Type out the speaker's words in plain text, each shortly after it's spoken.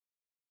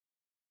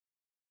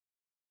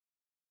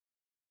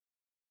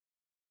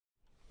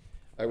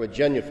I would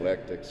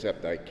genuflect,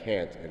 except I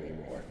can't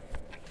anymore.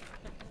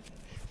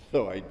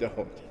 No, I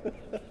don't.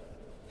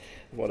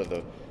 One of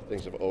the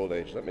things of old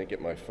age. Let me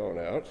get my phone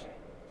out,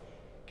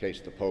 in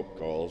case the Pope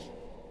calls,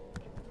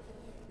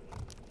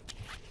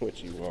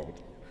 which he won't.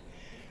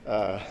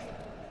 But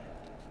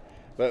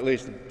at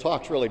least the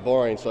talk's really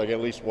boring, so I can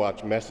at least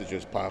watch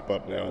messages pop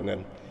up now and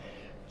then.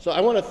 So I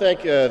want to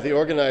thank the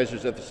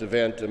organizers of this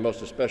event, and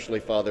most especially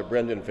Father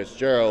Brendan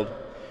Fitzgerald,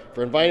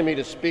 for inviting me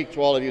to speak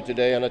to all of you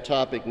today on a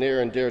topic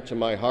near and dear to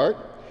my heart,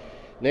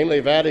 namely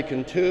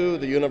Vatican II,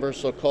 the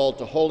universal call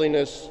to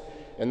holiness,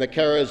 and the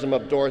charism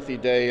of Dorothy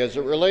Day as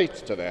it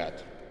relates to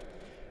that.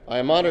 I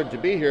am honored to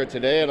be here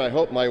today, and I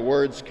hope my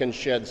words can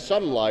shed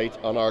some light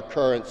on our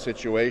current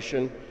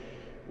situation,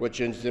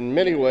 which is in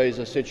many ways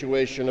a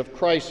situation of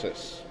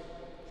crisis,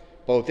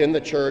 both in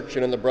the Church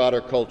and in the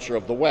broader culture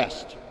of the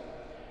West.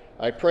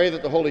 I pray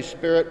that the Holy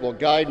Spirit will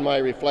guide my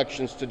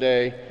reflections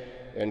today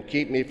and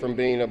keep me from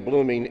being a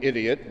blooming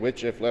idiot,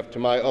 which, if left to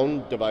my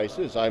own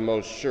devices, I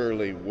most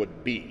surely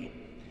would be.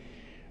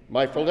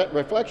 My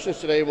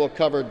reflections today will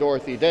cover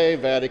Dorothy Day,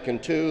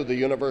 Vatican II, the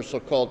universal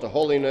call to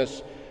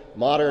holiness,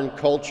 modern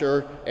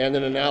culture, and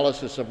an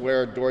analysis of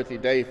where Dorothy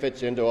Day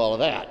fits into all of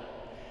that.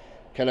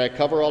 Can I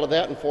cover all of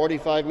that in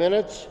 45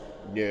 minutes?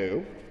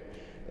 No.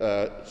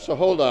 So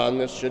hold on,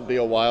 this should be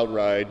a wild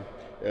ride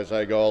as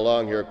I go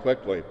along here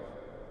quickly.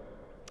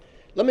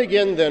 Let me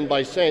begin then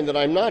by saying that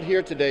I'm not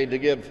here today to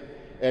give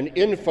an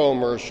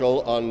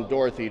infomercial on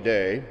Dorothy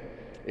Day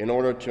in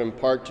order to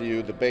impart to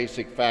you the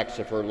basic facts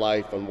of her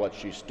life and what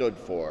she stood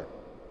for.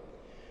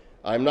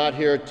 I'm not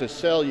here to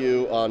sell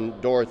you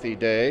on Dorothy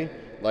Day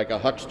like a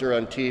huckster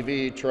on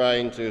TV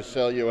trying to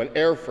sell you an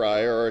air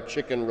fryer or a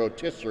chicken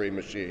rotisserie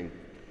machine.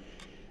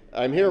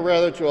 I'm here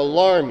rather to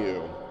alarm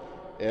you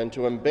and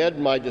to embed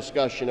my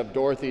discussion of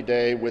Dorothy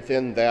Day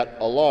within that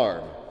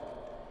alarm.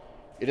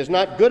 It is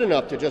not good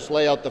enough to just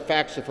lay out the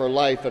facts of her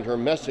life and her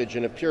message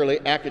in a purely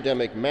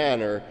academic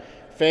manner,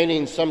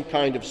 feigning some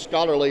kind of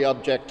scholarly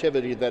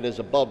objectivity that is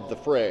above the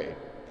fray.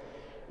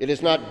 It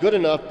is not good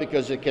enough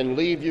because it can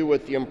leave you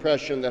with the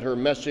impression that her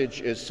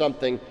message is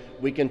something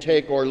we can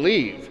take or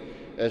leave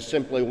as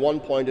simply one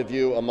point of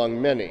view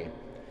among many.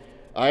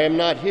 I am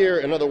not here,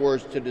 in other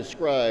words, to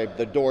describe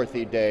the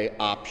Dorothy Day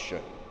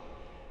option.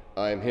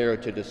 I am here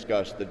to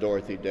discuss the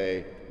Dorothy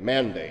Day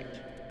mandate.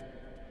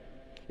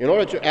 In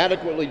order to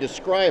adequately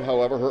describe,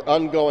 however, her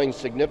ongoing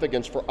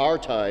significance for our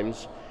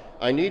times,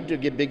 I need to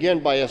begin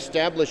by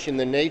establishing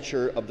the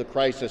nature of the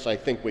crisis I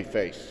think we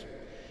face.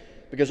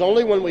 Because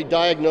only when we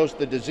diagnose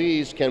the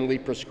disease can we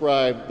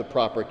prescribe the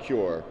proper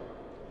cure.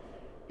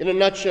 In a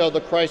nutshell, the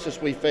crisis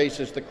we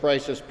face is the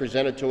crisis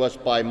presented to us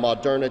by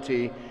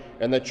modernity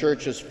and the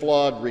Church's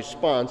flawed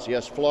response,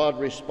 yes, flawed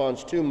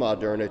response to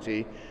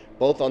modernity,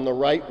 both on the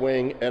right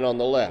wing and on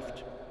the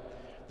left.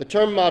 The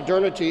term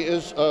modernity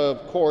is,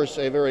 of course,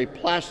 a very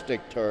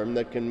plastic term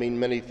that can mean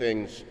many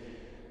things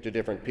to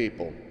different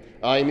people.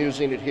 I'm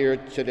using it here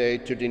today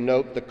to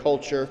denote the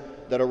culture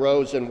that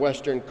arose in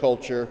Western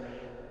culture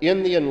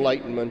in the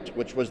Enlightenment,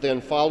 which was then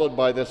followed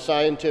by the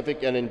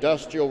scientific and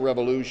industrial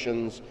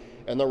revolutions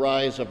and the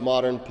rise of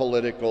modern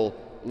political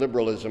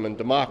liberalism and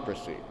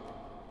democracy.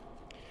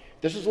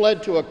 This has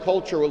led to a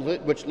culture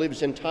which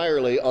lives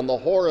entirely on the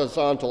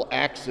horizontal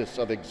axis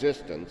of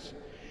existence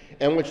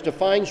and which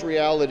defines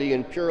reality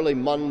in purely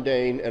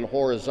mundane and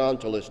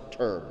horizontalist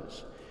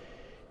terms.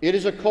 It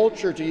is a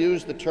culture, to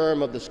use the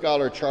term of the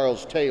scholar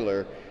Charles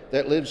Taylor,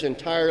 that lives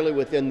entirely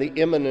within the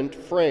immanent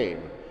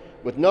frame,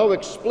 with no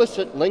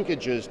explicit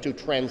linkages to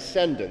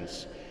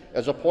transcendence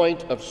as a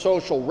point of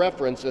social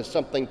reference as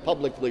something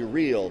publicly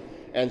real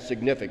and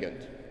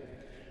significant.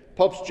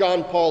 Popes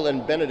John Paul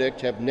and Benedict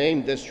have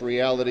named this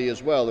reality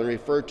as well and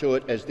refer to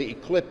it as the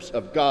eclipse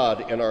of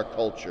God in our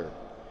culture.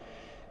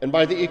 And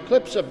by the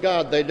eclipse of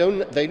God, they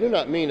do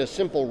not mean a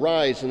simple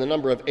rise in the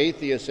number of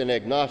atheists and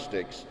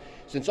agnostics,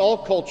 since all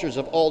cultures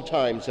of all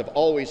times have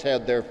always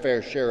had their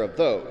fair share of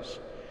those.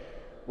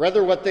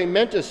 Rather, what they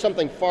meant is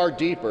something far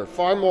deeper,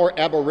 far more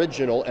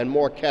aboriginal and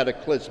more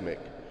cataclysmic.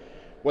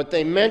 What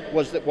they meant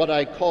was that what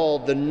I call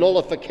the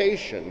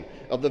nullification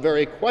of the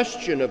very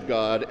question of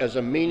God as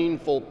a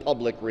meaningful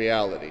public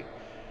reality.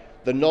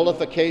 The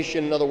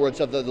nullification, in other words,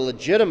 of the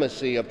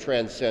legitimacy of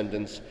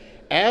transcendence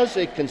as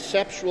a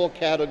conceptual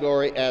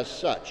category as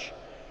such,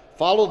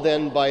 followed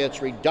then by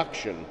its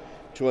reduction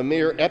to a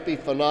mere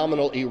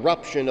epiphenomenal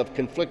eruption of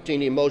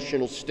conflicting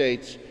emotional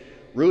states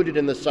rooted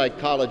in the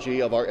psychology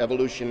of our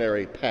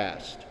evolutionary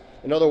past.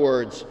 In other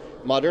words,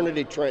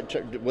 modernity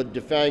would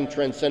define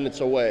transcendence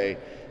away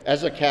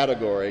as a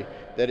category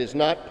that is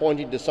not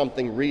pointing to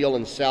something real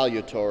and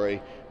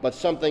salutary, but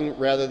something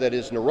rather that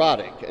is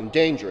neurotic and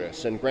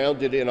dangerous and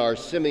grounded in our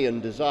simian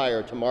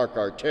desire to mark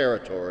our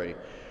territory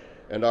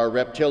and our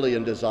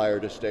reptilian desire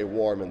to stay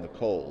warm in the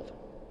cold.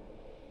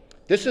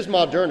 This is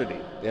modernity,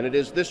 and it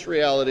is this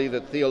reality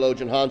that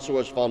theologian Hans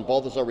Urs von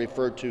Balthasar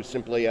referred to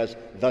simply as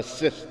the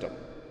system.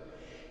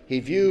 He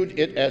viewed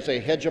it as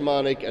a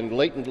hegemonic and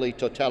latently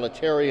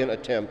totalitarian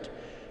attempt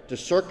to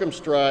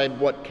circumscribe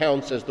what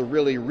counts as the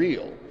really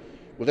real,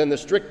 within the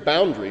strict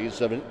boundaries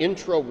of an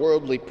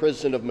intra-worldly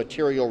prison of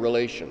material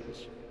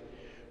relations.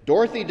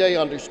 Dorothy Day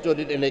understood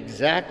it in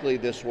exactly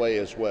this way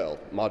as well,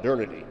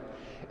 modernity,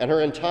 and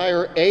her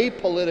entire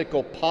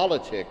apolitical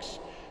politics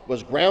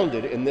was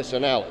grounded in this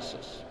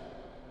analysis.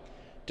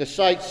 To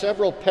cite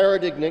several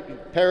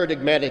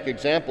paradigmatic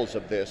examples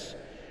of this,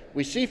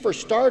 we see for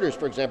starters,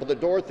 for example, that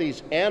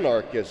Dorothy's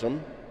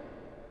anarchism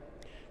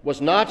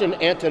was not an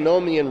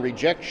antinomian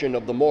rejection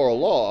of the moral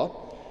law,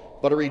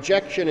 but a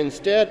rejection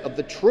instead of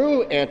the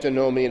true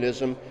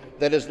antinomianism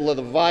that is the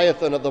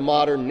Leviathan of the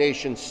modern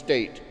nation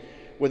state,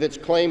 with its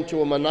claim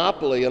to a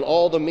monopoly on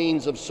all the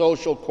means of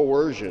social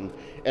coercion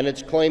and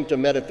its claim to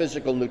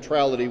metaphysical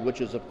neutrality, which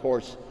is, of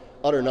course,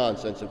 utter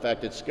nonsense. In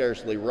fact, it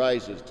scarcely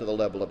rises to the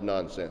level of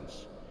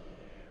nonsense.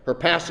 Her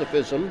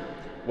pacifism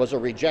was a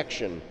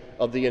rejection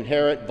of the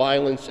inherent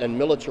violence and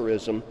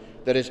militarism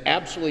that is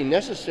absolutely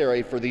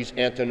necessary for these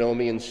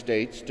antinomian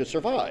states to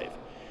survive.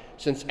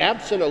 Since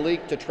absent a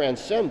leap to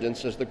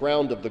transcendence as the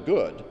ground of the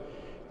good,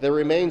 there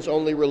remains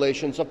only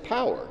relations of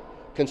power,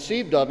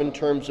 conceived of in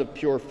terms of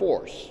pure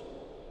force.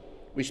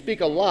 We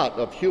speak a lot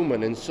of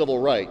human and civil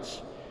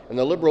rights, and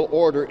the liberal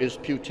order is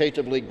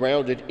putatively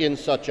grounded in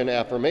such an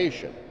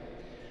affirmation.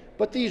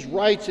 But these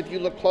rights, if you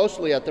look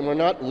closely at them, are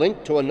not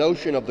linked to a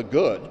notion of the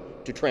good,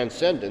 to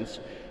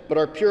transcendence, but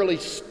are purely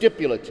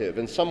stipulative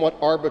and somewhat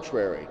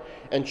arbitrary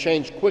and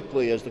change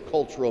quickly as the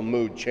cultural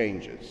mood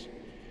changes.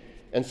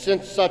 And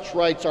since such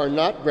rights are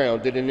not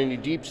grounded in any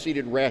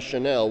deep-seated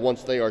rationale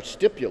once they are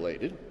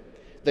stipulated,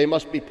 they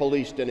must be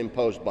policed and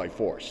imposed by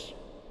force.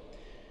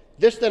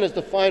 This then is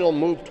the final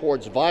move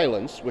towards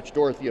violence, which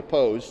Dorothy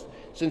opposed,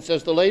 since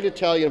as the late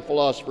Italian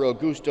philosopher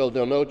Augusto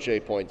Del Noce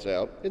points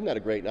out, isn't that a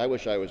great name? I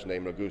wish I was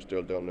named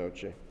Augusto Del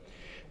Noce.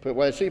 But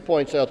as he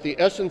points out, the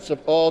essence of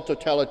all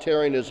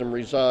totalitarianism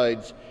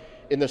resides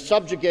in the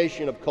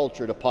subjugation of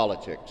culture to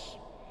politics,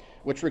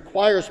 which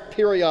requires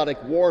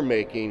periodic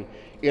war-making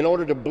in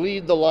order to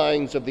bleed the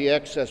lines of the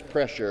excess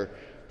pressure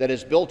that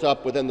is built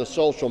up within the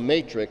social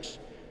matrix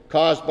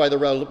caused by the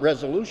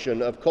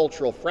resolution of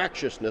cultural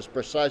fractiousness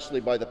precisely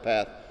by the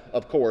path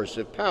of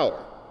coercive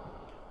power.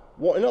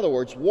 In other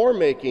words,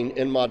 war-making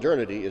in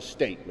modernity is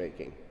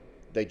state-making.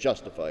 They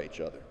justify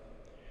each other.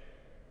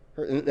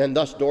 And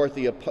thus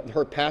Dorothy,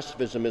 her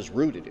pacifism is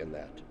rooted in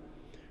that.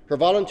 Her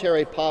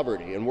voluntary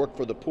poverty and work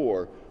for the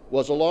poor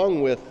was,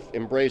 along with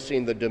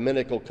embracing the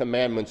Dominical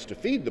commandments to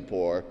feed the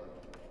poor,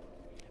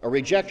 a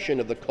rejection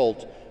of the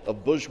cult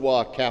of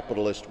bourgeois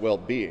capitalist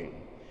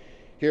well-being.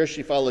 Here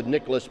she followed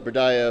Nicholas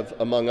Berdyaev,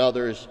 among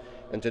others,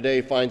 and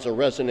today finds a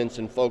resonance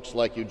in folks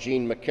like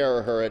Eugene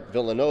McCarraher at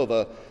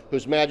Villanova,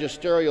 whose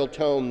magisterial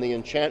tome, The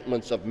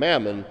Enchantments of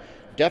Mammon,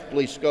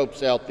 deftly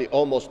scopes out the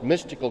almost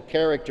mystical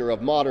character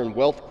of modern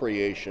wealth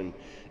creation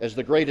as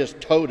the greatest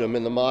totem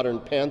in the modern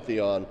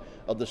pantheon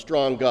of the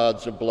strong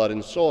gods of blood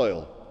and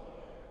soil.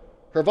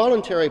 Her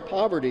voluntary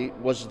poverty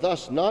was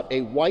thus not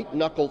a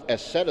white-knuckled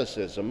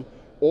asceticism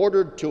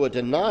ordered to a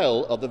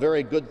denial of the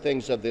very good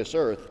things of this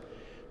earth,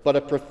 but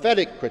a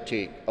prophetic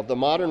critique of the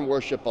modern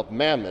worship of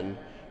Mammon,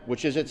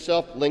 which is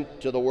itself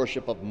linked to the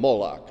worship of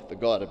Moloch, the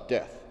god of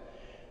death.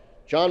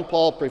 John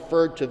Paul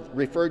referred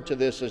to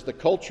this as the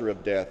culture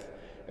of death,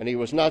 and he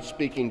was not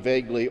speaking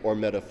vaguely or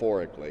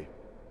metaphorically.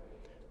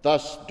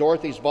 Thus,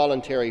 Dorothy's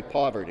voluntary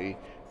poverty,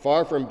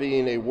 far from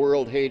being a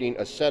world-hating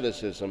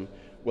asceticism,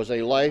 was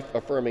a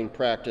life-affirming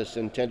practice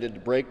intended to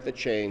break the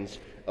chains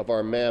of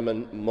our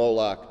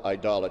Mammon-Moloch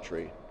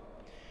idolatry.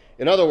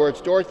 In other words,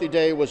 Dorothy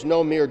Day was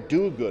no mere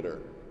do-gooder,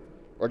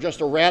 or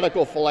just a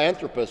radical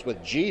philanthropist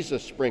with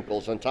Jesus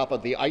sprinkles on top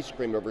of the ice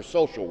cream of her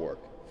social work.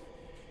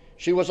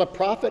 She was a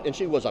prophet and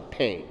she was a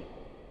pain.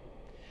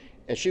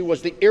 And she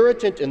was the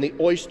irritant in the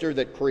oyster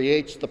that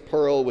creates the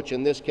pearl, which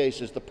in this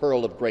case is the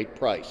pearl of great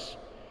price,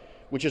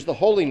 which is the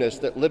holiness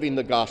that living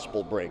the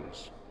gospel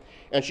brings.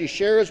 And she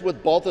shares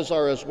with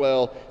Balthasar as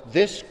well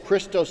this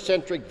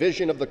Christocentric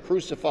vision of the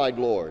crucified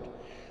Lord,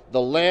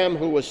 the Lamb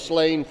who was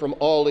slain from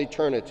all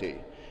eternity,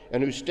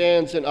 and who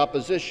stands in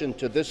opposition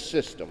to this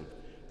system,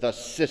 the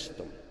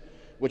system,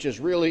 which is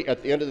really,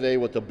 at the end of the day,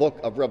 what the book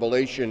of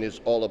Revelation is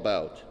all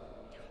about.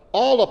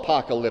 All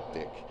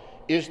apocalyptic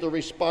is the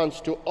response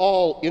to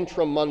all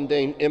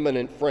intramundane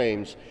immanent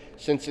frames,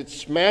 since it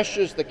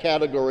smashes the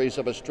categories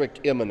of a strict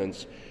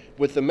immanence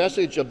with the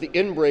message of the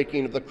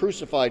inbreaking of the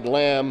crucified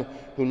Lamb,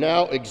 who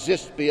now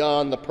exists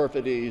beyond the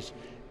perfidies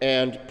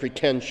and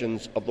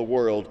pretensions of the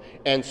world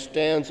and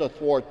stands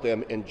athwart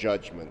them in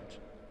judgment.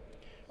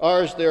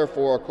 Ours,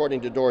 therefore,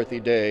 according to Dorothy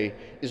Day,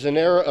 is an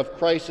era of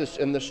crisis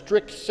in the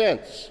strict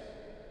sense,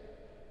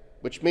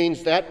 which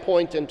means that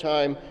point in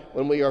time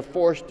when we are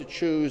forced to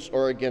choose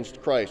or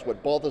against Christ,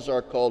 what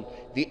Balthasar called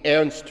the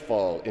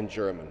Ernstfall in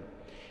German.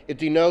 It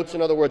denotes,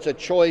 in other words, a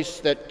choice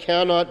that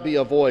cannot be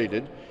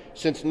avoided,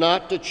 since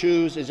not to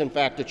choose is in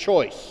fact a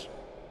choice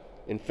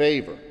in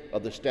favor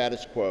of the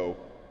status quo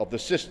of the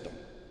system.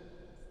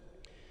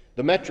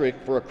 The metric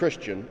for a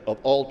Christian of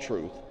all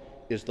truth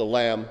is the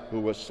Lamb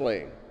who was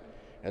slain.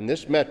 And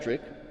this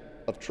metric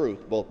of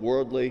truth, both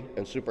worldly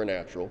and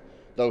supernatural,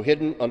 though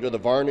hidden under the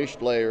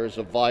varnished layers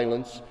of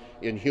violence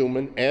in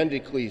human and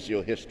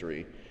ecclesial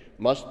history,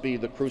 must be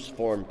the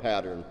cruciform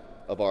pattern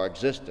of our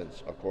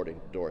existence, according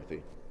to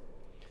Dorothy.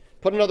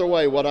 Put another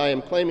way, what I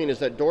am claiming is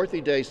that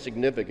Dorothy Day's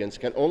significance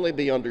can only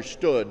be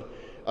understood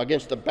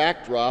against the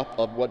backdrop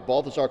of what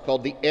Balthasar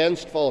called the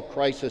Ernstfall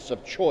crisis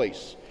of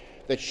choice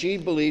that she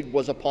believed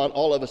was upon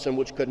all of us and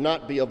which could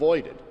not be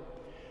avoided.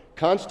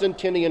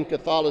 Constantinian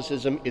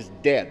Catholicism is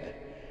dead.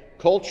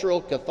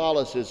 Cultural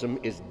Catholicism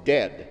is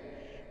dead.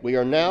 We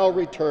are now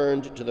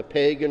returned to the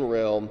pagan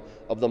realm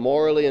of the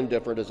morally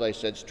indifferent, as I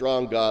said,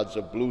 strong gods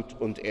of Blut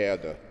und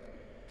Erde.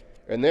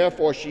 And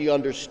therefore she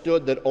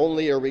understood that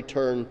only a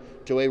return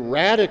to a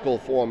radical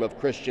form of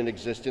Christian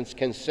existence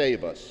can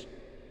save us.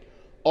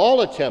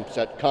 All attempts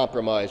at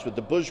compromise with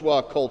the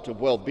bourgeois cult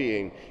of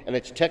well-being and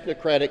its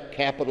technocratic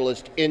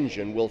capitalist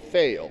engine will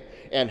fail,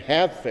 and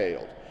have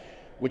failed,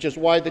 which is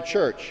why the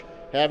Church,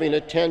 having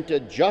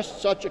attempted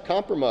just such a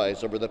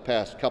compromise over the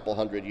past couple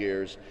hundred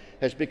years,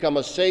 has become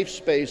a safe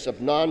space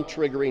of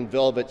non-triggering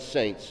velvet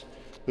saints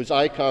whose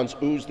icons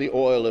ooze the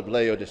oil of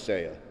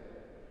Laodicea.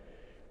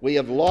 We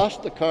have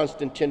lost the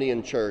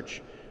Constantinian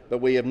Church, but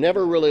we have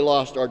never really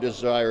lost our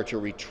desire to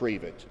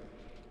retrieve it.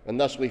 And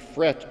thus we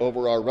fret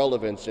over our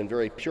relevance in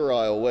very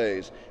puerile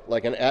ways,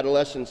 like an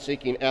adolescent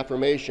seeking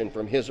affirmation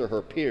from his or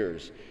her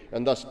peers,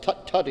 and thus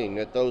tut-tutting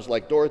at those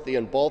like Dorothy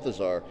and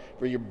Balthasar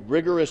for your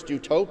rigorous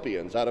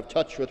utopians out of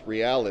touch with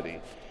reality.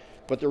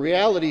 But the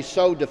reality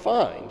so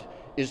defined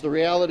is the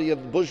reality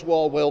of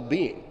bourgeois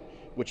well-being,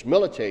 which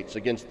militates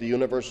against the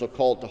universal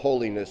call to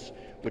holiness,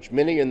 which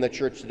many in the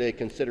Church today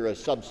consider a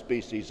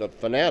subspecies of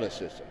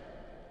fanaticism.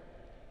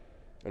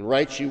 And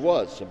right she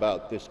was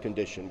about this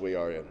condition we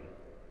are in.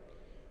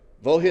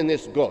 Wohin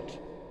ist Gott?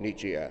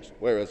 Nietzsche asked.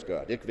 Where is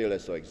God? Ich will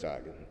es euch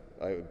sagen.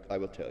 I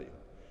will tell you.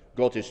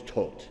 Gott ist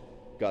tot.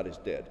 God is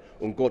dead.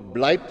 Und Gott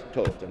bleibt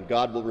tot, and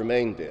God will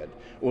remain dead.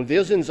 Und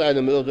wir sind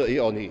seine Mörder,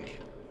 ihr und ich.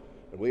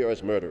 And we are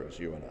his murderers,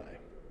 you and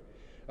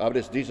I. Aber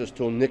ist dieses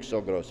Tun nicht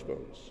so groß für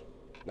uns?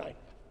 Nein,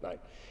 nein.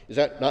 Is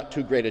that not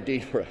too great a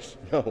deed for us?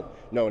 No,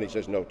 no, and he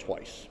says no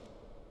twice.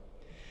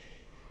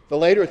 The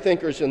later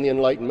thinkers in the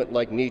Enlightenment,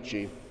 like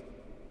Nietzsche,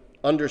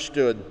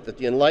 understood that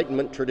the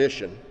Enlightenment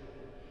tradition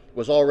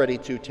was already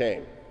too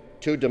tame,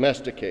 too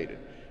domesticated,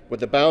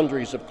 with the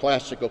boundaries of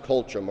classical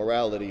culture,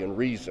 morality, and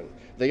reason.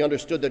 They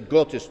understood that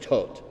Gott ist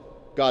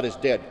tot, God is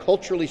dead,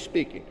 culturally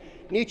speaking.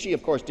 Nietzsche,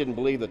 of course, didn't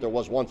believe that there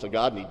was once a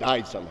God and he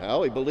died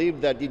somehow. He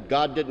believed that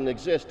God didn't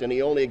exist and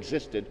he only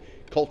existed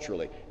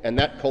culturally, and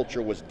that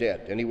culture was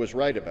dead, and he was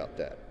right about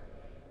that.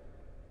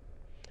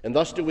 And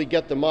thus do we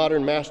get the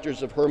modern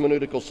masters of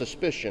hermeneutical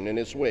suspicion in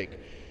his wake,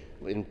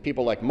 in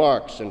people like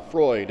Marx and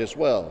Freud as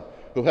well,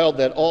 who held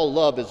that all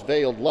love is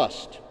veiled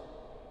lust,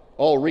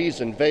 all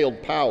reason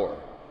veiled power,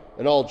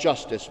 and all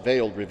justice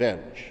veiled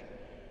revenge.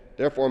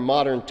 Therefore,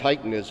 modern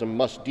Titanism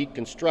must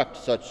deconstruct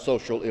such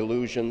social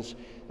illusions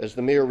as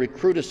the mere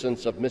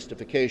recrudescence of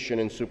mystification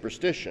and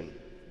superstition.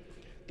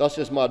 Thus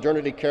is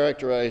modernity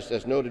characterized,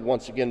 as noted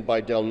once again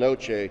by Del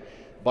Noce,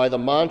 by the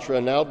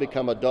mantra now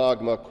become a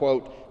dogma,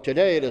 quote,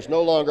 today it is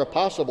no longer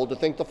possible to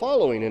think the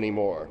following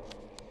anymore.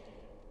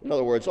 In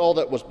other words, all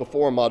that was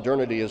before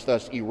modernity is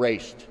thus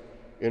erased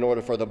in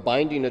order for the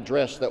binding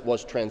address that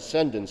was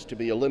transcendence to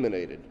be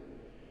eliminated.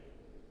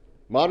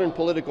 Modern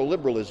political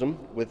liberalism,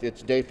 with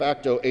its de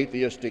facto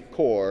atheistic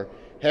core,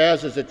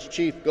 has as its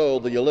chief goal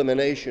the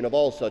elimination of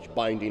all such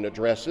binding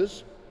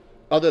addresses,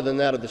 other than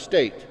that of the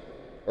state,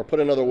 or put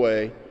another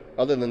way,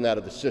 other than that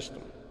of the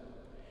system.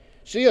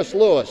 C.S.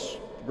 Lewis,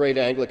 the great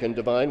Anglican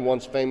divine,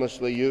 once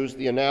famously used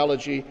the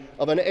analogy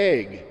of an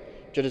egg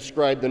to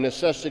describe the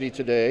necessity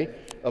today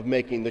of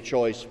making the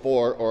choice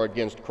for or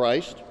against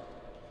Christ.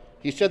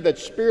 He said that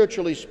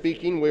spiritually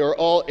speaking, we are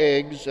all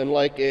eggs, and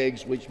like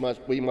eggs,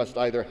 we must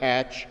either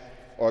hatch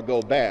or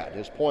go bad.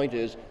 His point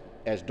is,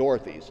 as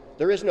Dorothy's,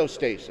 there is no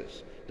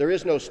stasis. There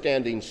is no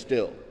standing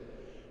still.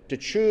 To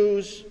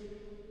choose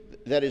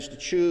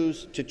stasis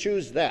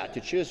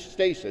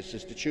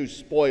is to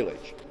choose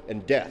spoilage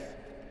and death.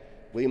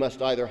 We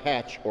must either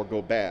hatch or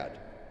go bad.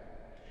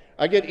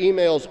 I get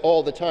emails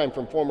all the time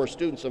from former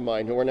students of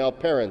mine who are now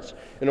parents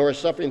and who are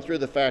suffering through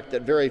the fact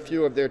that very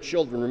few of their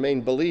children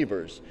remain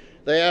believers.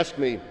 They ask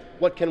me,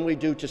 what can we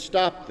do to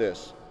stop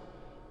this?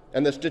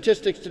 And the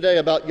statistics today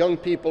about young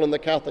people in the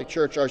Catholic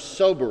Church are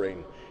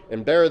sobering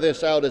and bear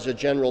this out as a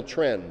general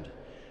trend.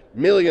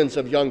 Millions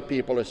of young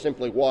people are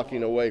simply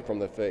walking away from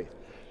the faith.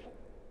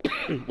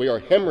 We are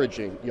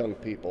hemorrhaging young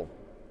people.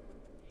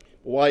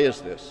 Why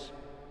is this?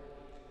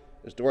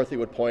 As Dorothy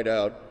would point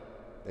out,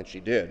 and she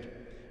did,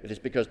 it is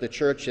because the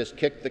Church has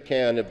kicked the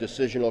can of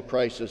decisional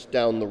crisis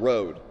down the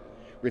road,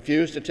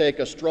 refused to take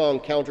a strong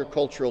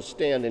countercultural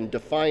stand in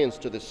defiance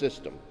to the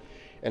system,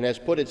 and has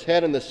put its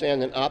head in the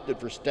sand and opted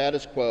for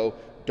status quo,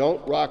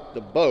 don't rock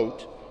the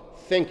boat,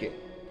 thinking.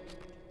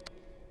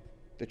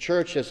 The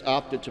Church has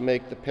opted to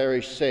make the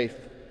parish safe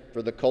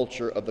for the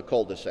culture of the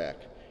cul-de-sac,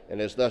 and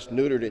has thus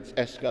neutered its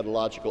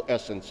eschatological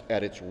essence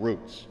at its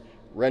roots,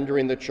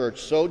 rendering the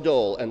Church so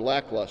dull and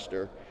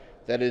lackluster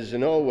that it is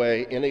in no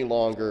way any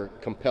longer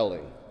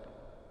compelling.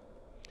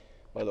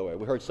 By the way,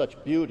 we heard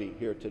such beauty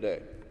here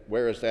today.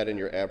 Where is that in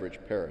your average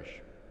parish?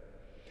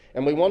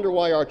 And we wonder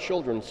why our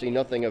children see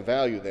nothing of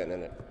value then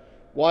in it,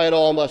 why it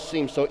all must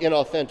seem so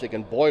inauthentic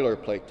and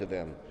boilerplate to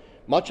them.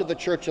 Much of the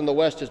church in the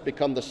West has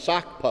become the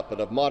sock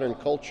puppet of modern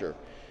culture,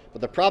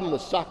 but the problem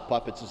with sock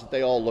puppets is that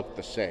they all look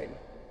the same.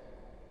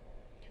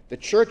 The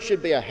church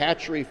should be a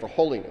hatchery for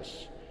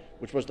holiness,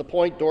 which was the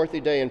point Dorothy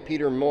Day and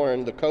Peter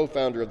Morin, the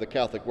co-founder of the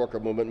Catholic Worker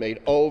Movement,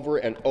 made over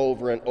and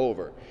over and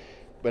over.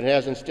 But it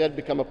has instead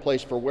become a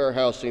place for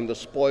warehousing the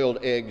spoiled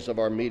eggs of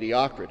our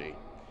mediocrity.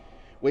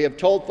 We have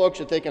told folks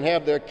that they can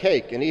have their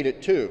cake and eat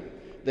it too.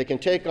 They can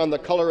take on the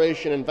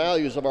coloration and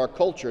values of our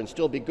culture and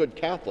still be good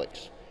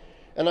Catholics.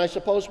 And I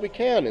suppose we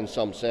can in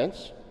some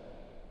sense.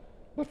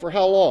 But for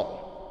how long?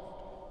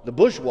 The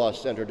bourgeois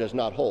center does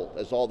not hold,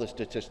 as all the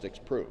statistics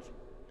prove.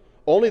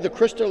 Only the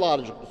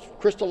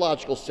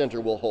Christological center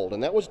will hold,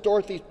 and that was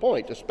Dorothy's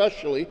point,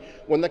 especially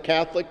when the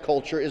Catholic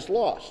culture is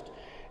lost,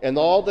 and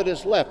all that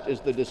is left is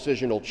the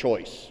decisional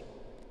choice.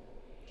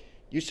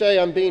 You say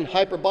I'm being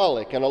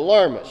hyperbolic and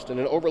alarmist in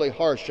an overly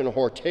harsh and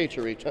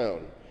hortatory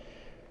tone.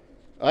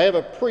 I have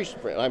a priest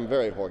friend. I'm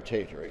very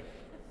hortatory.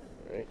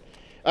 Right?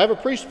 I have a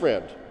priest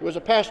friend who was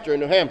a pastor in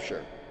New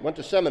Hampshire. Went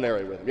to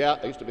seminary with him. Yeah,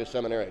 I used to be a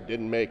seminarian.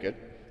 Didn't make it.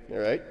 All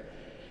right.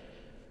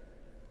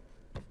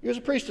 He was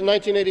a priest in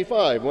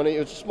 1985 when it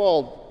was a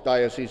small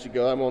diocese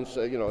ago. I won't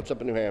say, it's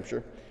up in New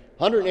Hampshire.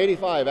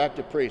 185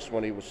 active priests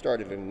when he was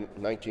started in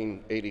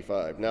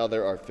 1985. Now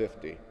there are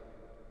 50.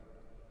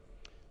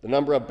 The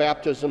number of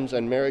baptisms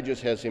and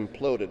marriages has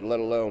imploded, let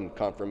alone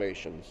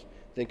confirmations.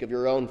 Think of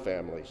your own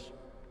families.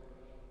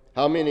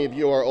 How many of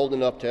you are old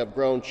enough to have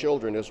grown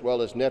children as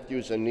well as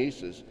nephews and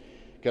nieces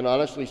can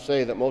honestly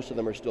say that most of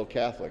them are still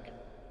Catholic?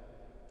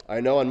 I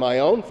know in my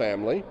own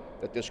family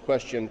that this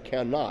question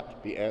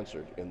cannot be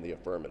answered in the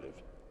affirmative.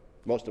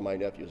 Most of my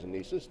nephews and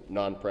nieces,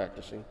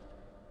 non-practicing.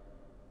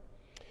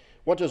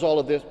 What does all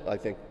of this, I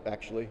think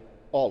actually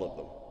all of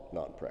them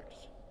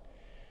non-practicing.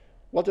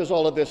 What does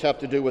all of this have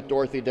to do with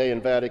Dorothy Day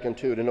and Vatican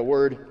II? In a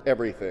word,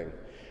 everything.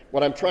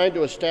 What I'm trying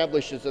to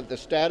establish is that the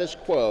status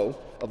quo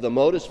of the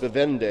modus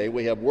vivendi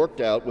we have worked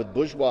out with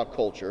bourgeois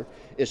culture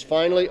is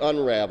finally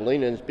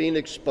unraveling and is being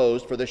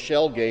exposed for the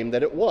shell game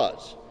that it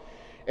was.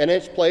 And in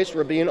its place,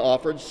 we're being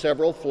offered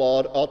several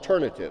flawed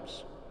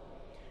alternatives.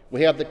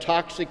 We have the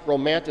toxic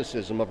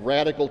romanticism of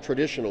radical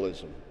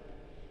traditionalism,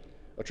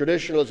 a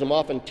traditionalism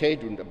often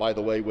tainted, by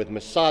the way, with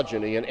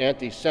misogyny and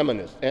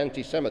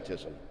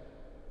anti-Semitism,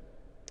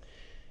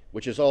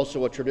 which is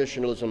also a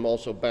traditionalism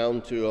also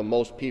bound to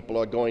most people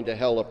are going to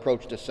hell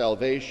approach to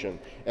salvation,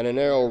 and a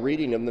narrow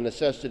reading of the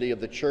necessity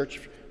of the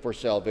church for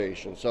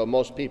salvation. So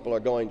most people are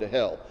going to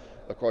hell,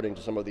 according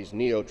to some of these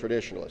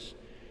neo-traditionalists.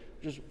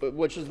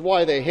 Which is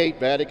why they hate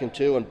Vatican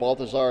II and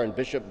Balthasar and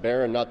Bishop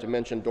Barron, not to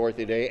mention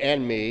Dorothy Day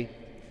and me.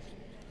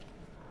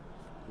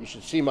 You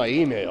should see my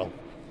email.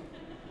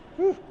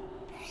 Whew,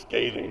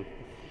 scathing.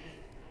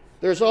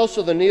 There's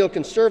also the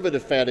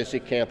neoconservative fantasy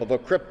camp of a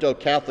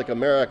crypto-Catholic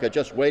America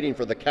just waiting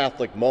for the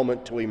Catholic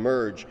moment to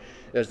emerge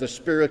as the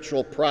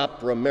spiritual prop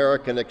for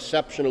American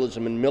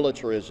exceptionalism and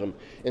militarism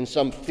in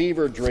some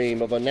fever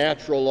dream of a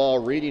natural law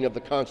reading of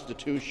the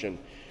Constitution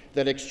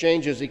that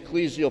exchanges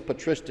ecclesial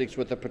patristics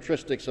with the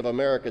patristics of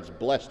America's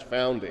blessed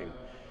founding.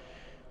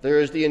 There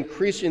is the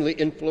increasingly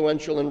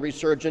influential and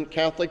resurgent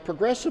Catholic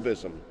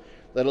progressivism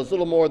that is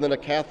little more than a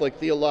Catholic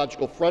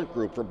theological front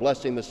group for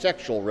blessing the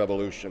sexual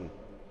revolution.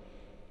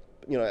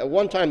 At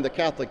one time the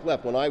Catholic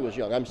left, when I was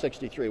young, I'm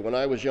 63, when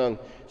I was young,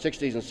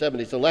 60s and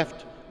 70s, the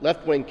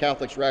left-wing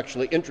Catholics were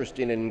actually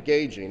interesting and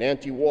engaging,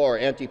 anti-war,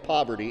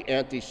 anti-poverty,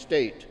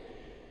 anti-state.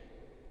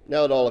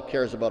 Now it all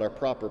cares about our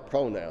proper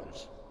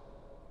pronouns.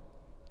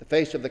 The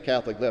face of the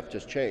Catholic left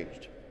has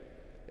changed,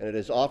 and it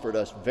has offered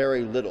us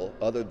very little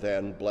other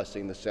than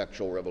blessing the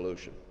sexual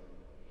revolution.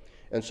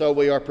 And so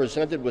we are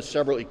presented with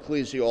several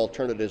ecclesial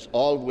alternatives,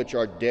 all of which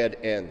are dead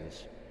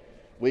ends.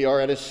 We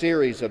are at a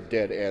series of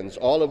dead ends,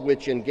 all of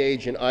which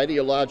engage in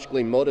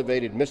ideologically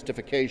motivated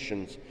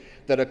mystifications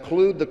that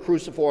occlude the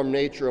cruciform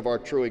nature of our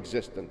true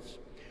existence.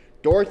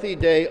 Dorothy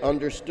Day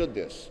understood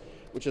this,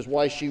 which is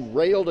why she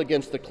railed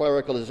against the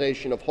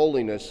clericalization of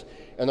holiness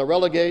and the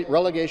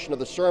relegation of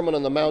the Sermon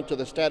on the Mount to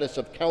the status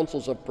of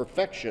counsels of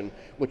perfection,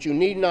 which you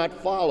need not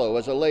follow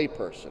as a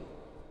layperson.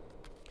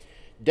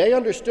 Day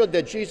understood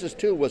that Jesus,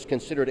 too, was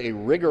considered a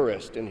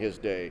rigorist in his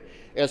day,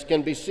 as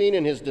can be seen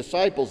in his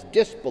disciples'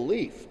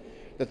 disbelief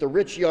that the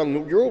rich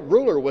young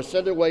ruler was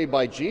sent away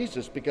by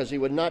Jesus because he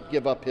would not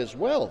give up his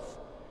wealth.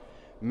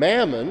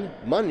 Mammon,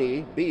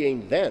 money,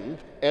 being then,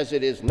 as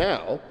it is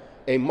now,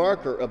 a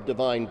marker of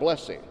divine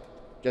blessing.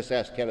 Just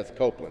ask Kenneth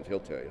Copeland, he'll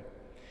tell you.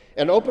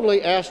 And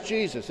openly asked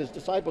Jesus, his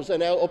disciples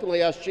then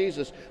openly asked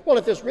Jesus, well,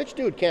 if this rich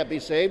dude can't be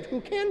saved,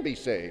 who can be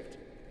saved?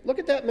 Look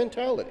at that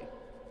mentality.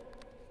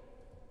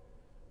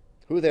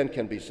 Who then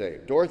can be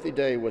saved? Dorothy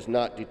Day was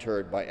not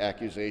deterred by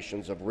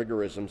accusations of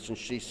rigorism, since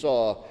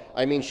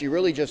she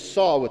really just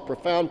saw with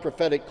profound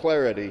prophetic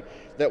clarity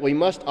that we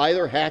must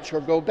either hatch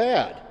or go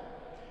bad.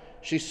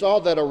 She saw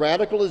that a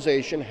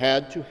radicalization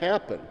had to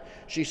happen.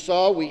 She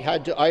saw we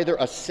had to either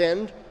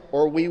ascend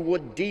or we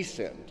would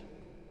descend.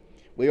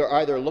 We are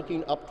either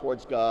looking up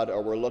towards God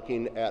or we're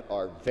looking at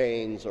our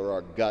veins or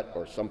our gut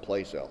or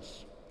someplace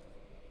else.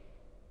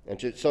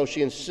 And so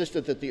she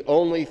insisted that the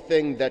only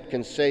thing that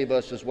can save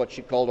us is what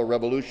she called a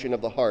revolution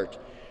of the heart,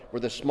 where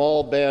the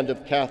small band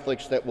of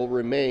Catholics that will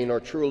remain are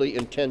truly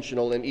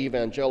intentional and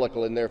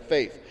evangelical in their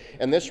faith.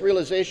 And this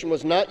realization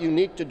was not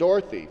unique to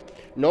Dorothy.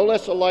 No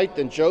less a light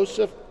than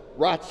Joseph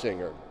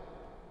Ratzinger,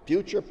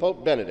 future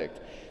Pope Benedict,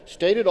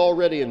 stated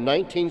already in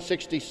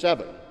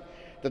 1967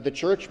 that the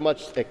Church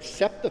must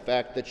accept the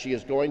fact that she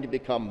is going to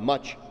become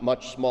much,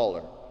 much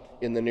smaller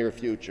in the near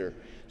future,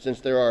 since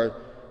there are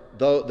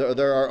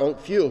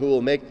few who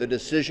will make the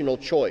decisional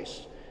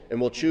choice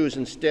and will choose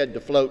instead to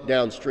float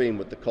downstream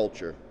with the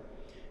culture.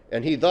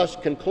 And he thus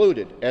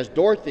concluded, as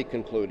Dorothy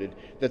concluded,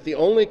 that the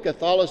only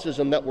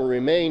Catholicism that will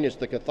remain is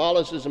the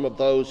Catholicism of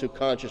those who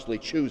consciously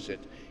choose it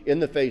in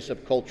the face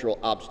of cultural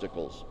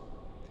obstacles.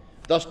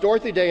 Thus,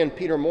 Dorothy Day and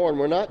Peter Morn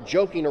were not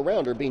joking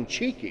around or being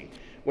cheeky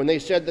when they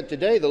said that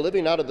today the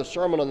living out of the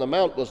Sermon on the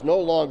Mount was no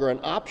longer an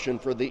option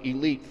for the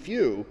elite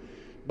few,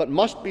 but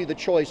must be the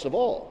choice of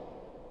all.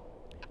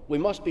 We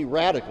must be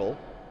radical,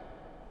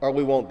 or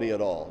we won't be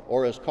at all.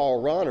 Or as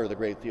Karl Rahner, the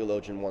great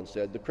theologian, once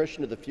said, the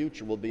Christian of the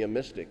future will be a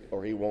mystic,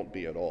 or he won't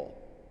be at all.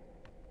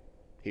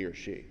 He or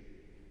she.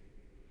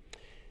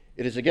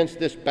 It is against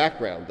this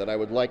background that I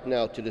would like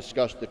now to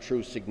discuss the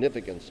true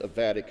significance of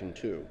Vatican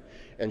II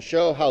and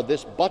show how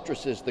this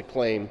buttresses the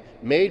claim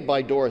made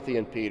by Dorothy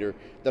and Peter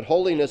that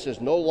holiness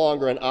is no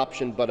longer an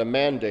option but a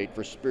mandate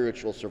for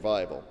spiritual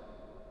survival.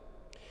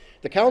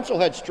 The Council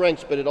had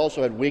strengths, but it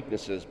also had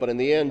weaknesses, but in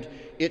the end,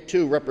 it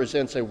too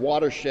represents a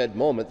watershed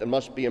moment that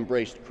must be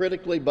embraced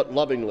critically but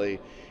lovingly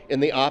in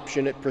the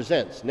option it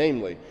presents,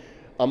 namely,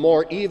 a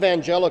more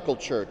evangelical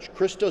church,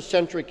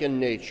 Christocentric in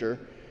nature,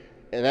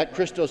 and that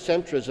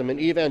Christocentrism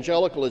and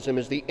evangelicalism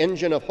is the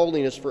engine of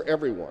holiness for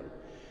everyone.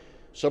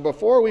 So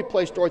before we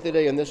place Dorothy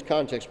Day in this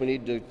context, we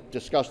need to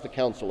discuss the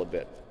Council a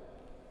bit.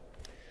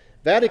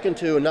 Vatican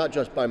II, and not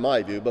just by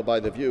my view, but by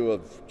the view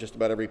of just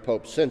about every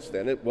pope since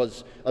then, it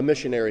was a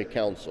missionary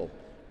council.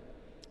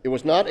 It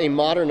was not a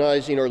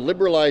modernizing or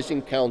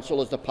liberalizing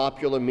council as the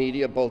popular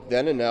media both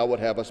then and now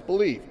would have us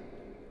believe.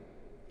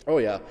 Oh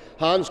yeah,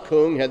 Hans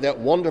Kung had that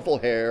wonderful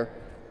hair,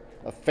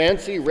 a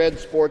fancy red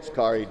sports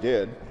car he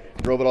did,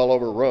 drove it all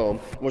over Rome,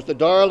 was the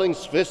darling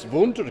Swiss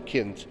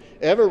Wunderkind,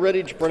 ever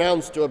ready to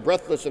pronounce to a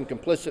breathless and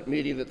complicit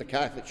media that the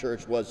Catholic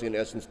Church was in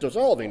essence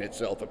dissolving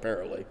itself,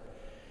 apparently.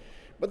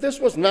 But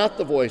this was not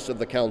the voice of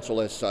the Council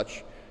as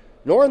such,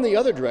 nor in the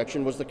other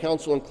direction was the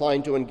Council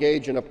inclined to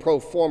engage in a pro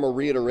forma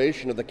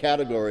reiteration of the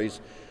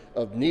categories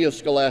of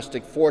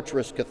neo-scholastic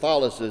fortress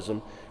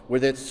Catholicism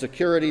with its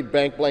security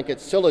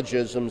blanket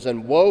syllogisms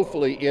and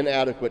woefully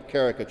inadequate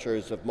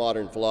caricatures of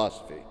modern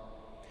philosophy.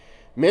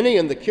 Many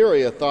in the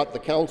Curia thought the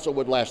Council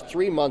would last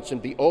 3 months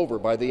and be over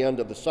by the end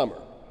of the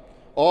summer.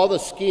 All the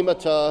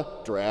schemata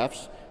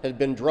drafts had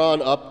been drawn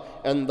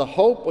up, and the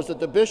hope was that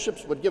the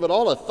bishops would give it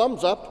all a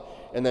thumbs up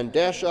and then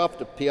dash off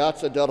to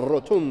Piazza del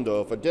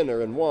Rotondo for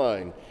dinner and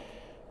wine.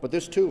 But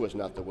this too was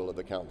not the will of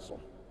the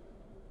Council.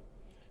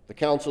 The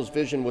Council's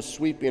vision was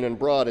sweeping and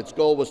broad. Its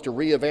goal was to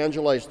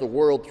re-evangelize the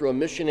world through a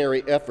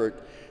missionary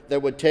effort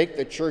that would take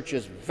the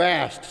Church's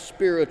vast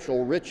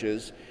spiritual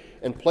riches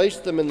and place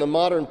them in the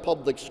modern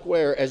public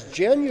square as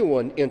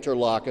genuine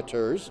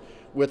interlocutors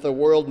with a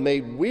world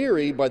made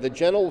weary by the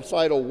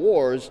genocidal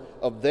wars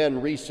of then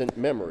recent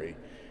memory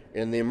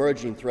and the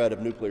emerging threat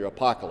of nuclear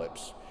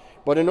apocalypse.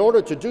 But in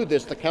order to do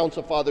this, the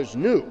Council Fathers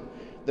knew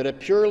that a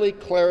purely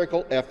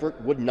clerical effort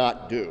would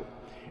not do,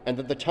 and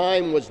that the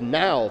time was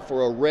now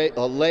for a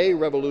lay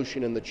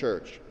revolution in the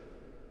Church.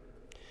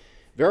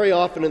 Very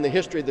often in the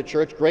history of the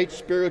Church, great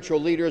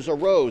spiritual leaders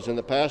arose in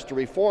the past to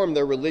reform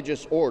their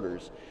religious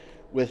orders,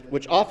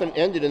 which often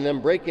ended in them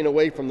breaking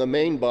away from the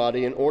main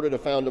body in order to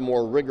found a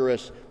more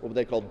rigorous, what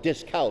they call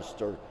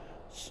discoused, or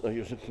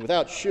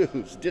without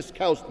shoes,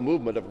 discoused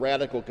movement of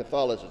radical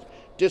Catholicism.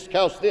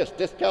 Discoused this,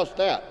 discoused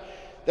that.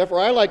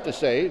 Therefore, I like to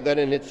say that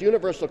in its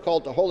universal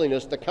call to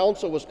holiness, the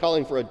Council was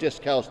calling for a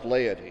discoused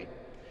laity,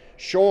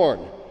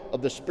 shorn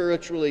of the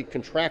spiritually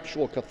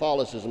contractual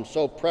Catholicism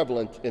so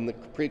prevalent in the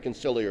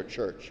preconciliar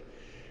Church.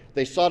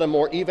 They sought a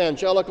more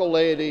evangelical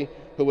laity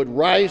who would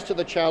rise to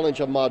the challenge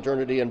of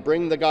modernity and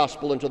bring the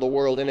gospel into the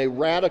world in a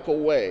radical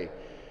way,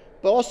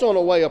 but also in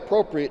a way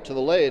appropriate to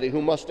the laity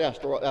who must,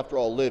 after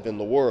all, live in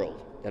the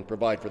world and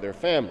provide for their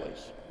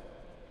families.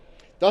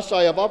 Thus,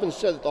 I have often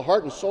said that the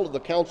heart and soul of the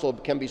Council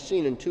can be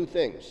seen in two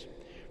things.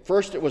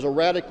 First, it was a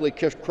radically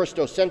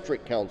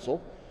Christocentric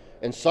council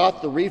and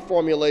sought the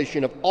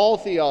reformulation of all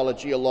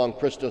theology along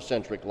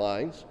Christocentric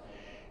lines.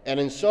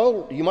 And in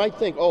so, you might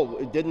think,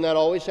 oh, didn't that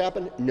always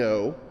happen?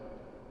 No.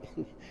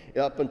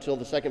 Up until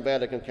the Second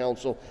Vatican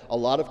Council, a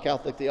lot of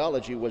Catholic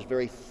theology was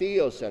very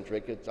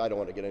theocentric. I don't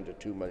want to get into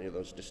too many of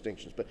those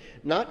distinctions, but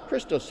not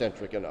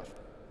Christocentric enough.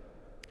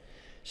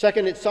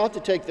 Second, it sought to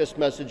take this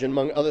message and,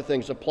 among other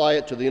things, apply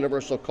it to the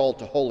universal call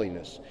to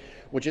holiness,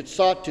 which it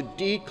sought to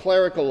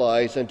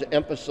declericalize and to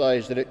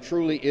emphasize that it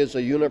truly is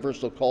a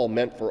universal call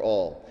meant for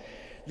all.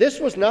 This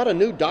was not a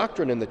new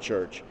doctrine in the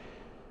church,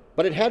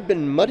 but it had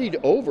been muddied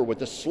over with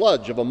the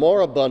sludge of a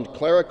moribund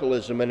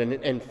clericalism and an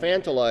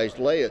infantilized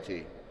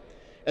laity.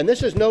 And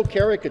this is no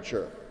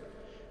caricature.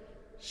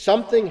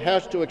 Something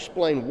has to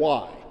explain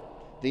why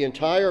the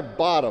entire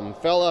bottom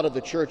fell out of the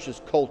church's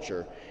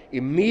culture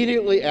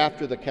immediately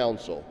after the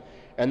council,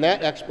 and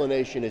that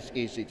explanation is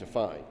easy to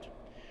find.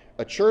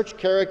 A church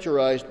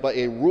characterized by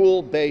a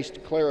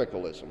rule-based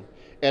clericalism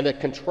and a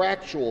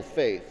contractual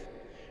faith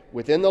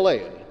within the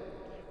laity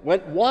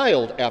went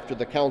wild after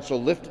the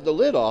council lifted the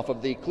lid off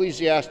of the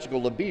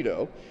ecclesiastical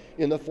libido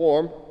in the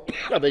form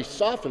of a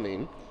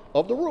softening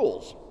of the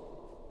rules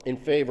in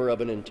favor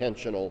of an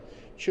intentional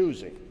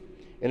choosing.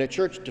 In a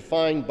church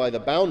defined by the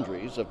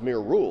boundaries of mere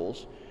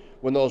rules,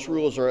 when those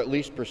rules are at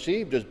least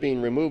perceived as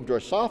being removed or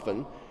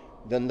softened,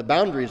 then the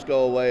boundaries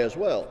go away as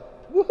well.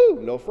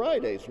 Woohoo, no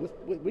Fridays.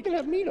 We can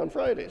have meat on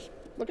Fridays.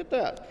 Look at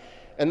that.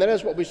 And that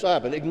is what we saw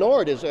happen.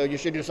 Ignored is you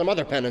should do some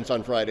other penance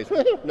on Fridays.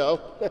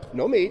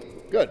 No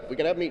meat. Good, we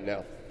can have meat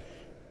now.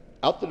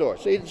 Out the door.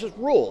 See, it's just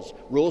rules.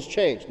 Rules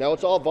change. Now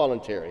it's all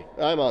voluntary.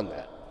 I'm on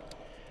that.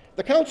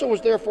 The council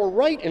was therefore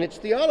right in its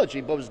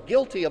theology, but was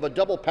guilty of a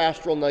double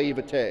pastoral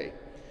naivete.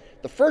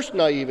 The first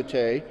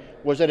naivete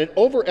was that it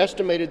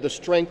overestimated the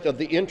strength of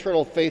the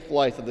internal faith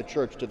life of the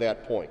church to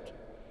that point.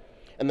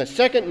 And the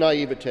second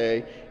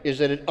naivete is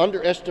that it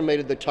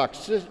underestimated the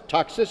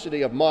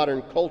toxicity of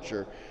modern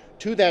culture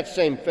to that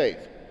same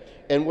faith,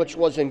 and which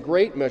was in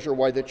great measure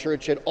why the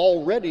church had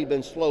already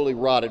been slowly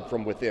rotted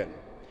from within.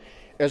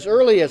 As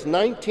early as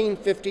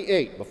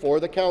 1958, before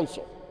the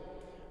council,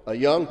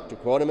 to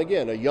quote him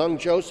again, a young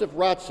Joseph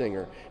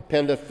Ratzinger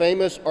penned a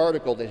famous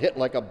article that hit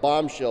like a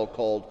bombshell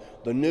called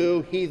 "The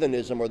New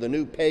Heathenism" or "The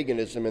New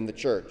Paganism in the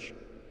Church."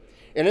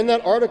 And in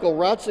that article,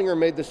 Ratzinger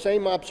made the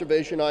same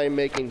observation I am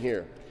making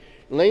here,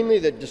 namely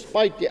that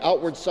despite the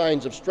outward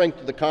signs of strength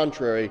to the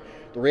contrary,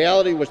 the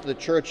reality was that the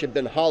church had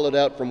been hollowed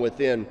out from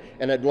within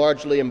and had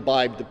largely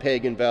imbibed the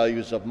pagan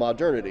values of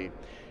modernity.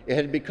 It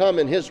had become,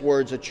 in his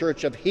words, a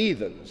church of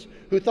heathens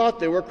who thought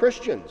they were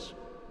Christians.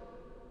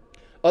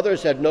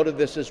 Others had noted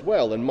this as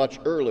well, and much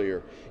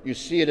earlier. You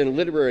see it in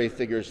literary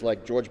figures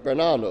like George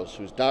Bernanos,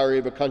 whose Diary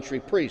of a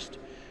Country Priest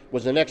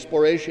was an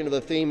exploration of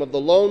the theme of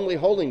the lonely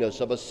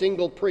holiness of a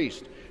single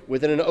priest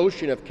within an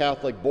ocean of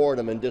Catholic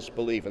boredom and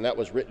disbelief, and that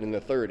was written in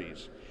the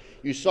 30s.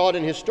 You saw it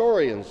in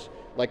historians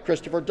like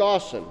Christopher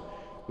Dawson,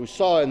 who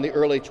saw in the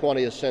early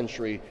 20th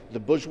century the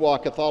bourgeois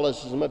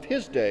Catholicism of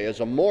his day as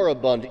a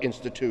moribund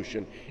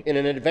institution in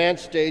an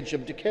advanced stage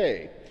of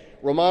decay.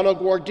 Romano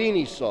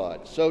Guardini saw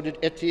it, so did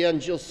Etienne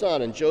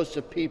Gilson and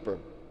Joseph Pieper,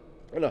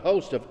 and a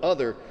host of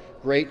other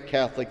great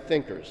Catholic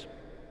thinkers.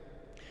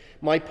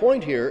 My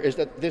point here is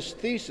that this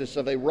thesis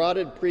of a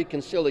rotted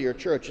preconciliar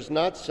church is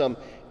not some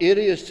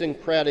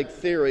idiosyncratic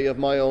theory of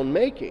my own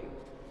making.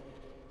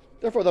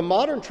 Therefore, the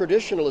modern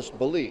traditionalist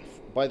belief,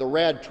 by the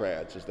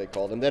radtrads, as they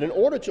call them, that in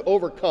order to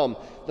overcome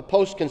the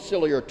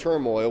post-conciliar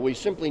turmoil, we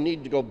simply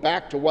need to go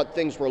back to what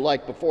things were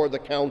like before the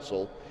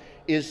council,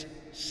 is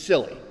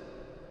silly.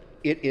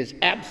 It is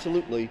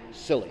absolutely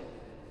silly.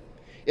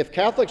 If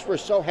Catholics were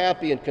so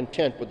happy and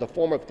content with the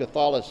form of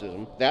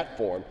Catholicism, that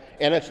form,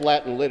 and its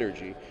Latin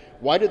liturgy,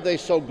 why did they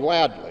so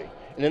gladly,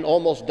 in an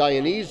almost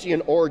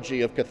Dionysian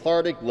orgy of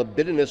cathartic,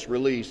 libidinous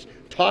release,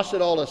 toss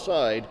it all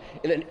aside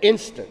in an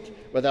instant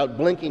without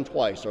blinking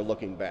twice or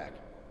looking back?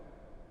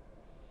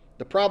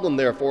 The problem,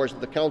 therefore, is that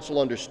the council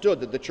understood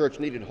that the church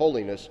needed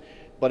holiness,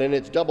 but in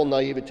its double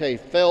naivete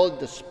failed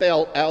to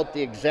spell out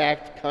the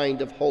exact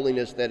kind of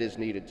holiness that is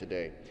needed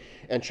today,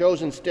 and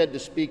chose instead to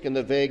speak in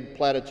the vague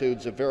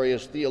platitudes of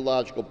various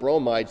theological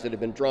bromides that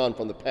have been drawn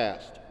from the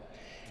past.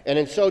 And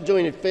in so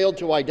doing, it failed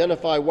to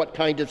identify what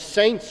kind of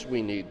saints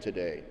we need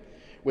today,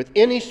 with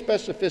any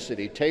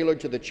specificity tailored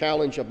to the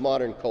challenge of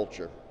modern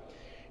culture.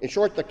 In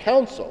short, the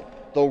council,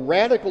 though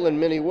radical in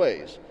many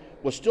ways,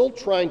 was still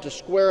trying to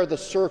square the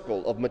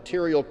circle of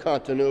material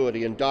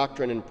continuity in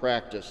doctrine and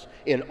practice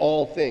in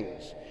all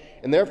things,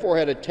 and therefore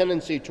had a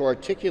tendency to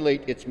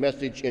articulate its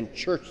message in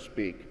church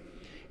speak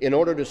in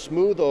order to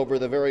smooth over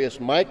the various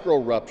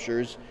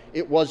micro-ruptures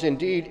it was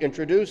indeed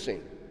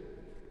introducing.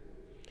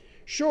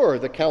 Sure,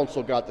 the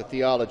council got the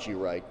theology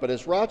right, but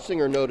as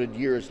Ratzinger noted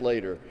years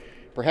later,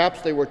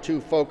 perhaps they were too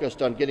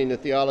focused on getting the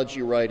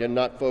theology right and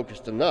not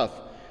focused enough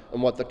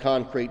on what the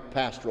concrete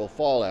pastoral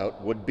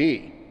fallout would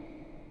be.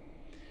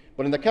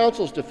 But in the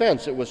council's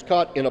defense, it was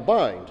caught in a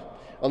bind.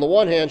 On the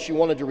one hand, she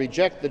wanted to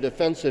reject the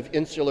defensive,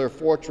 insular,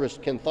 fortress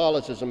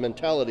Catholicism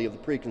mentality of the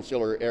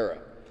preconciliar era.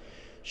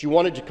 She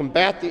wanted to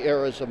combat the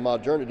errors of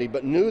modernity,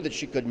 but knew that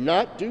she could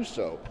not do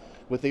so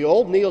with the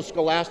old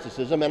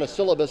neo-scholasticism and a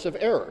syllabus of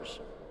errors.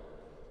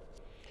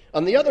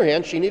 On the other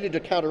hand, she needed to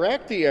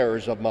counteract the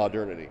errors of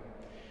modernity,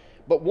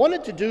 but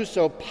wanted to do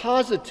so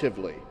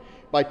positively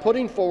by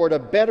putting forward a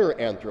better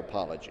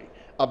anthropology,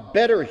 a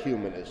better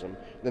humanism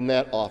than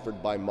that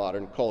offered by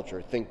modern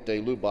culture. Think de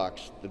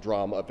Lubach's The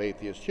Drama of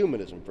Atheist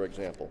Humanism, for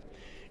example.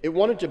 It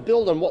wanted to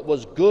build on what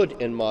was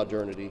good in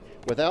modernity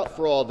without,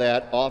 for all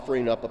that,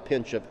 offering up a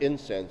pinch of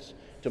incense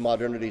to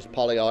modernity's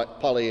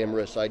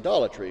polyamorous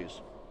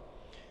idolatries.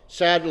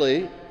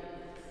 Sadly,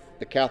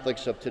 the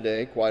Catholics of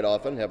today, quite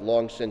often, have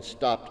long since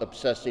stopped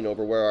obsessing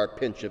over where our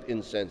pinch of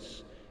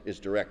incense is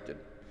directed,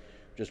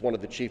 which is one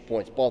of the chief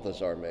points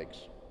Balthasar makes.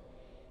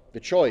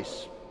 The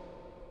choice,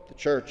 the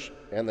Church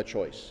and the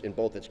choice, in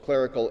both its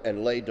clerical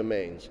and lay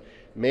domains,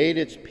 made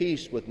its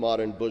peace with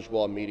modern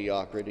bourgeois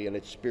mediocrity and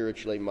its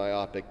spiritually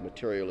myopic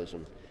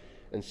materialism,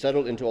 and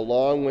settled into a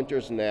long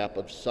winter's nap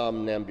of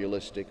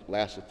somnambulistic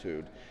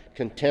lassitude,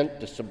 content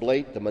to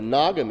sublate the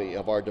monogamy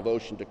of our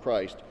devotion to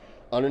Christ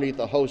underneath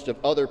a host of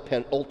other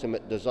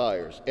penultimate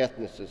desires: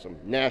 ethnicism,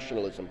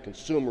 nationalism,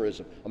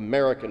 consumerism,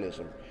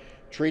 Americanism,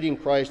 treating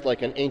Christ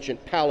like an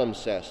ancient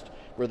palimpsest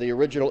where the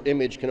original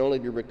image can only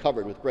be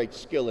recovered with great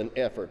skill and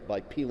effort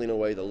by peeling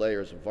away the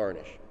layers of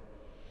varnish.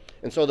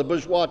 And so the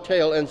bourgeois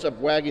tail ends up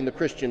wagging the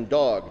Christian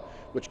dog,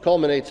 which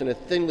culminates in a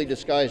thinly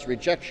disguised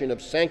rejection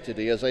of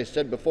sanctity, as I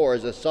said before,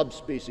 as a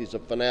subspecies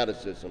of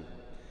fanaticism.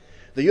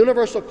 The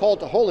universal call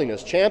to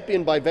holiness,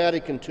 championed by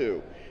Vatican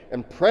II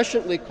and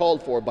presciently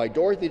called for by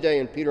Dorothy Day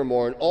and Peter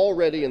Morin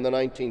already in the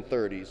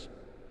 1930s,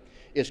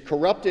 is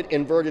corrupted,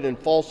 inverted, and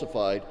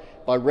falsified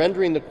by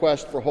rendering the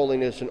quest for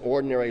holiness in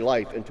ordinary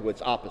life into its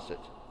opposite.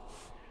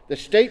 The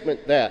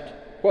statement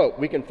that, quote,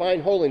 we can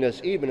find holiness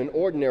even in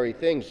ordinary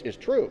things is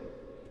true,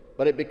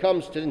 but it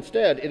becomes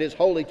instead, it is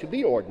holy to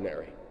be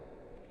ordinary.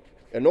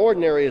 And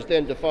ordinary is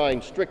then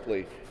defined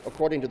strictly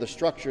according to the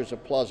structures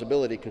of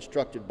plausibility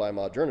constructed by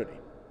modernity.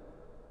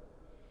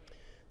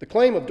 The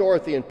claim of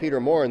Dorothy and Peter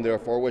Morin,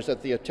 therefore, was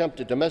that the attempt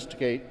to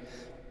domesticate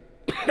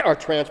our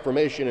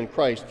transformation in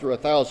Christ through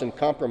 1,000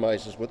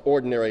 compromises with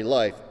ordinary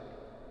life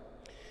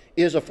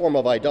is a form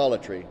of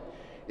idolatry.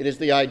 It is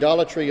the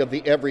idolatry of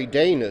the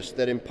everydayness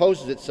that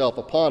imposes itself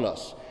upon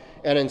us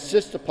and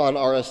insists upon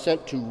our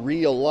assent to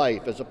real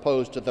life as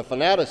opposed to the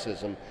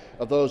fanaticism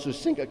of those who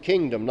seek a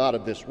kingdom not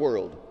of this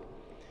world.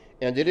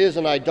 And it is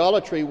an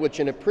idolatry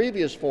which in a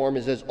previous form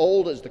is as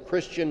old as the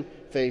Christian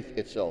faith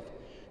itself,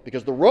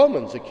 because the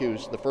Romans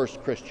accused the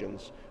first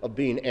Christians of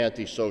being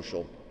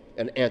antisocial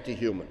and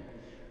anti-human.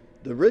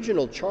 The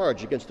original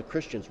charge against the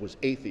Christians was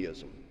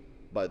atheism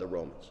by the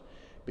Romans,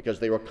 because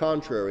they were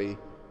contrary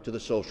to the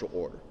social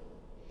order.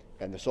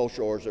 And the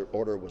social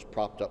order was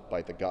propped up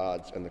by the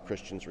gods, and the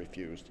Christians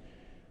refused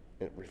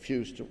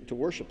to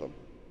worship them.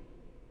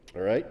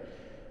 All right?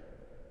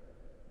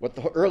 What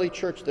the early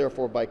church,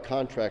 therefore, by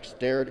contrast,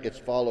 dared its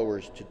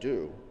followers to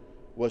do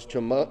was to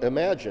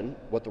imagine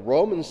what the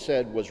Romans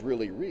said was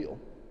really real,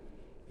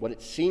 what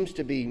it seems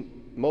to be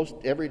most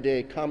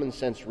everyday common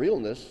sense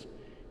realness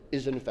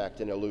is in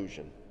fact an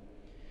illusion.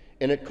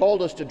 And it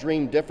called us to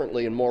dream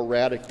differently and more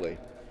radically.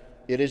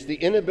 It is the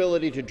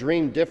inability to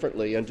dream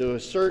differently and to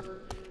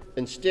assert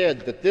instead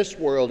that this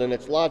world and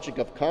its logic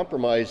of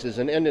compromise is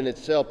an end in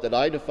itself that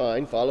I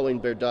define, following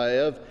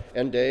Berdayev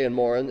and Day and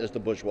Morin, as the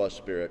bourgeois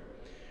spirit.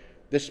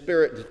 This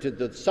spirit, to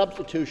the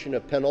substitution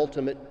of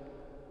ultimate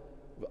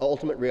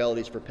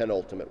realities for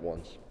penultimate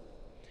ones.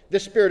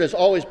 This spirit has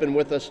always been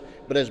with us,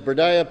 but as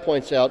Berdayev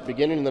points out,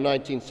 beginning in the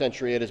 19th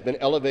century, it has been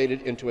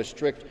elevated into a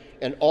strict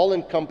and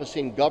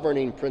all-encompassing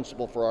governing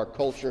principle for our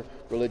culture,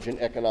 religion,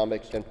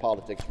 economics, and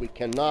politics. We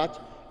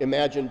cannot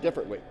imagine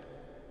differently.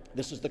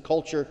 This is the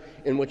culture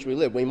in which we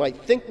live. We might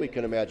think we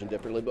can imagine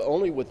differently, but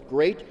only with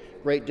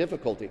great, great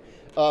difficulty.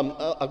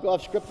 I'll go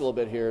off script a little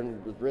bit here,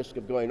 and with risk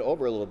of going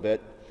over a little bit.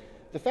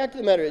 The fact of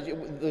the matter is,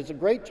 there's a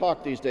great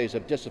talk these days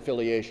of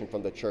disaffiliation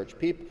from the church,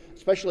 people,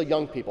 especially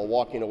young people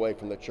walking away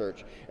from the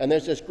church. And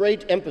there's this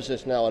great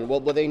emphasis now on, well,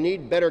 they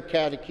need better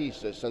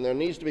catechesis, and there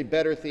needs to be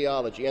better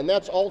theology, and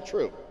that's all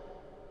true.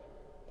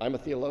 I'm a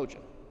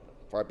theologian.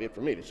 Far be it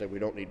from me to say we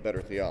don't need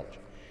better theology,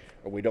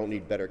 or we don't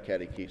need better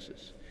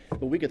catechesis.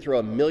 But we could throw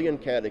 1 million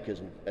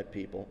catechisms at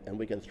people, and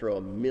we can throw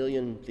 1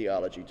 million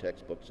theology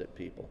textbooks at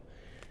people.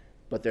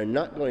 But they're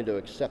not going to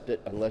accept it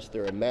unless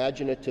their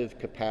imaginative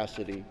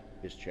capacity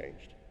is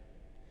changed.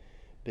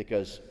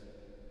 Because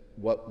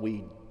what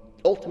we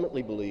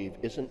ultimately believe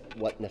isn't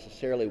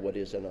necessarily what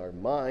is in our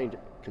mind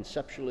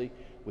conceptually.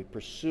 We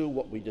pursue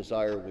what we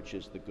desire, which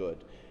is the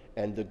good.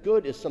 And the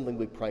good is something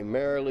we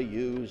primarily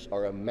use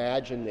our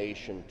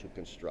imagination to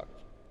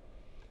construct.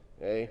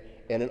 Okay?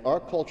 And in our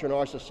culture, in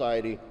our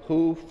society,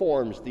 who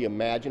forms the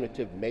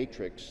imaginative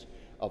matrix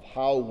of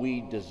how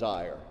we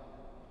desire?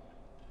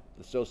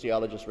 The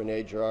sociologist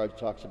René Girard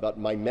talks about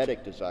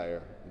mimetic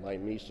desire.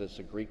 Mimesis,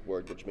 a Greek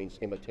word which means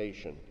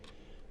imitation.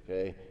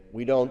 Okay?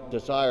 We don't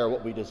desire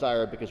what we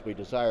desire because we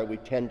desire. We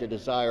tend to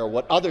desire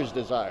what others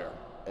desire,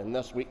 and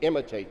thus we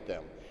imitate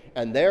them.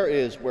 And there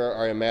is where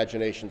our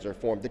imaginations are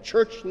formed. The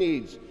church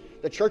needs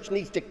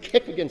to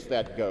kick against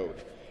that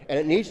goad, and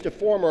it needs to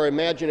form our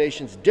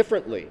imaginations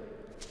differently.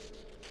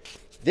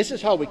 This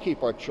is how we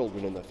keep our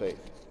children in the faith.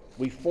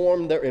 We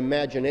form their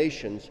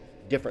imaginations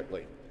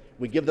differently.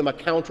 We give them a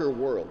counter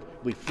world.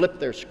 We flip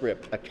their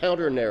script, a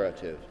counter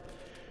narrative.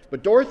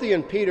 But Dorothy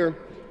and Peter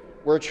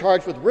were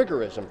charged with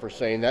rigorism for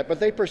saying that, but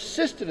they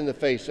persisted in the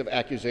face of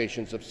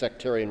accusations of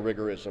sectarian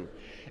rigorism.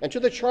 And to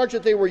the charge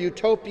that they were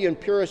utopian,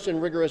 purist,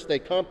 and rigorous, they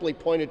promptly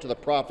pointed to the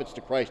prophets,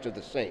 to Christ, or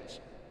the saints.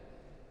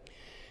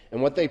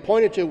 And what they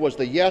pointed to was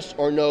the yes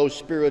or no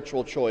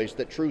spiritual choice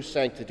that true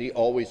sanctity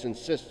always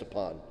insists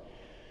upon.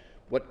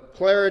 What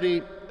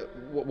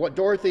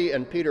Dorothy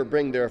and Peter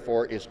bring,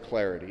 therefore, is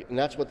clarity, and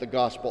that's what the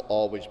gospel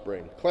always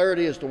brings.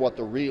 Clarity as to what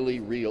the really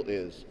real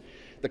is.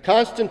 The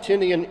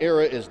Constantinian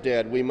era is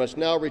dead. We must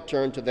now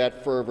return to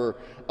that fervor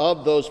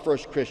of those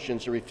first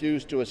Christians who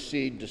refused to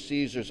accede to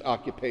Caesar's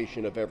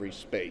occupation of every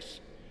space.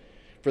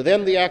 For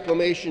them, the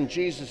acclamation,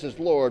 Jesus is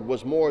Lord,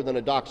 was more than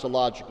a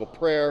doxological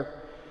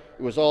prayer.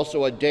 It was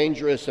also a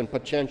dangerous and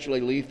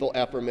potentially lethal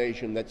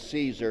affirmation that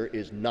Caesar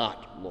is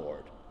not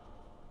Lord.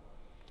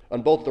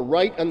 On both the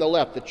right and the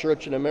left, the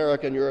church in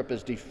America and Europe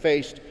is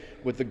defaced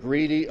with the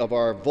greedy of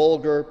our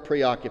vulgar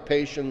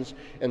preoccupations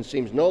and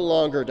seems no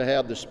longer to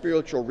have the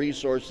spiritual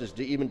resources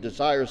to even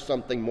desire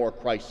something more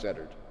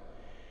Christ-centered.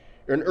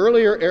 In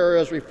earlier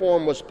eras,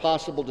 reform was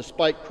possible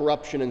despite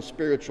corruption and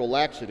spiritual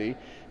laxity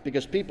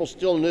because people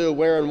still knew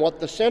where and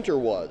what the center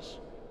was,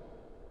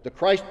 the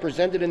Christ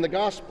presented in the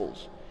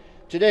Gospels.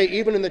 Today,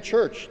 even in the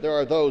church, there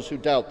are those who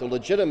doubt the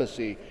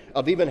legitimacy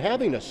of even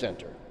having a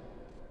center,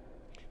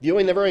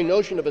 viewing the very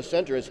notion of a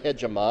center as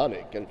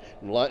hegemonic and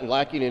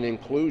lacking in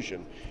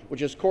inclusion,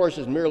 which of course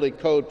is merely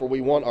code for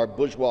we want our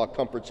bourgeois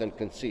comforts and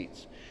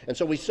conceits. And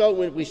so we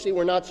see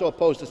we're not so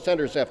opposed to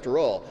centers after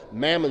all.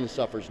 Mammon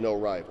suffers no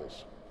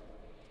rivals.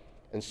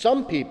 And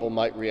some people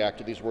might react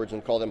to these words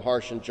and call them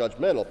harsh and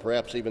judgmental,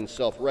 perhaps even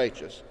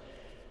self-righteous.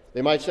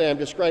 They might say I'm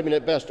describing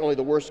at best only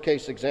the worst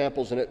case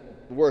examples and at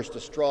worst a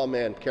straw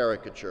man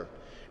caricature.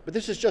 But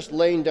this is just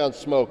laying down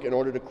smoke in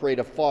order to create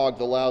a fog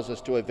that allows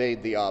us to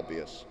evade the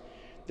obvious.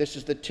 This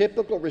is the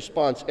typical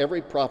response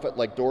every prophet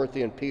like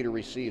Dorothy and Peter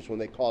receives when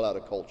they call out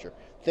a culture.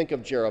 Think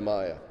of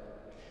Jeremiah.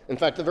 In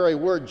fact, the very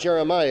word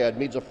Jeremiah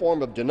means a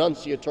form of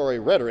denunciatory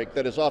rhetoric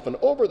that is often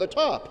over the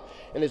top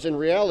and is in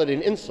reality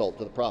an insult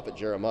to the prophet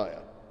Jeremiah.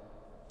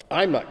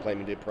 I'm not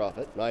claiming to be a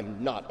prophet, and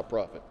I'm not a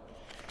prophet.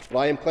 But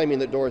I am claiming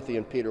that Dorothy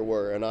and Peter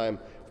were, and I am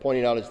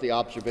pointing out as the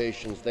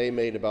observations they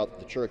made about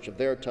the church of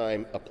their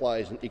time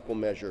applies in equal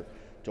measure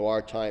to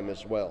our time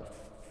as well.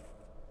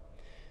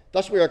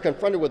 Thus we are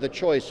confronted with a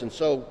choice, and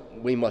so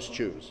we must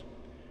choose.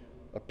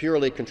 A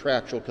purely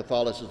contractual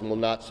Catholicism will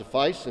not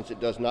suffice, since it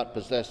does not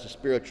possess the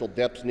spiritual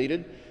depths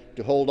needed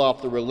to hold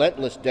off the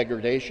relentless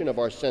degradation of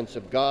our sense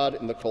of God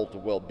and the cult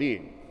of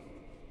well-being.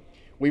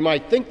 We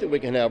might think that we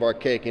can have our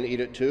cake and eat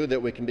it too,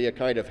 that we can be a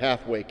kind of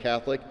halfway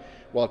Catholic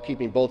while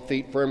keeping both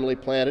feet firmly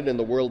planted in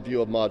the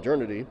worldview of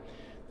modernity,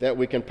 that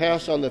we can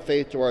pass on the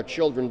faith to our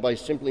children by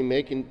simply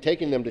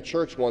taking them to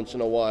church once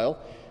in a while,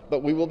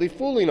 but we will be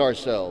fooling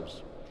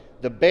ourselves.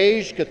 The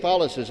beige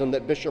Catholicism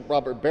that Bishop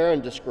Robert Barron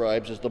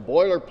describes as the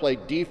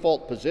boilerplate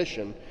default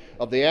position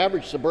of the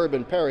average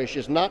suburban parish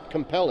is not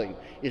compelling,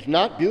 is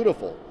not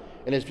beautiful,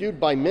 and is viewed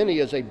by many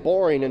as a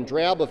boring and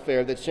drab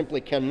affair that simply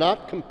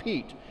cannot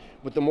compete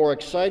with the more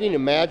exciting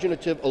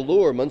imaginative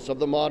allurements of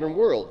the modern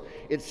world.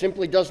 It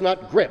simply does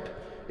not grip,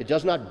 it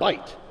does not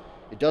bite,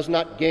 it does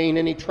not gain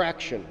any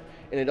traction,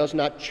 and it does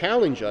not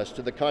challenge us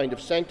to the kind of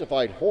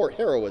sanctified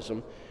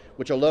heroism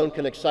which alone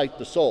can excite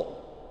the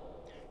soul.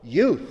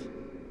 Youth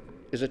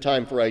is a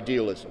time for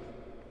idealism,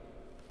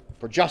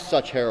 for just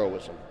such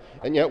heroism,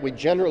 and yet we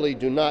generally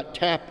do not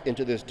tap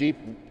into this deep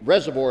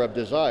reservoir of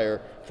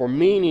desire for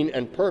meaning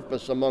and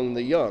purpose among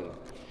the young,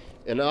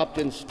 and opt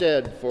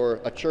instead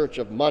for a church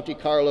of Monte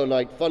Carlo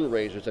night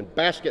fundraisers and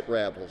basket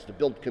raffles to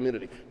build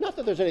community. Not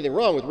that there's anything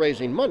wrong with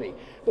raising money,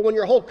 but when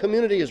your whole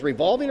community is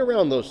revolving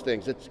around those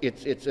things,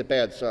 it's a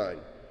bad sign.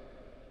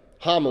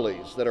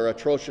 Homilies that are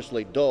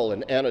atrociously dull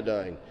and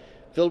anodyne,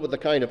 filled with the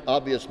kind of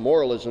obvious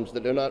moralisms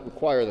that do not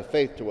require the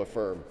faith to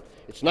affirm.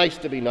 It's nice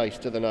to be nice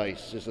to the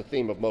nice is the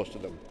theme of most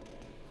of them.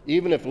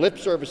 Even if lip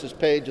service is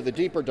paid to the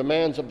deeper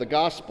demands of the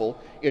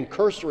gospel in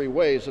cursory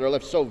ways that are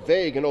left so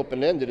vague and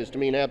open-ended as to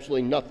mean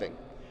absolutely nothing.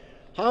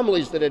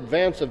 Homilies that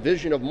advance a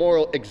vision of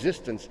moral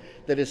existence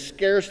that is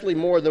scarcely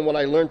more than what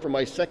I learned from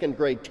my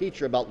second-grade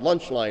teacher about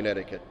lunch line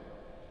etiquette.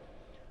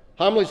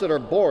 Homilies that are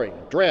boring,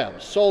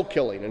 drab,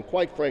 soul-killing, and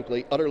quite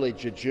frankly, utterly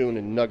jejune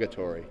and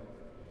nugatory.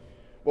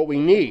 What we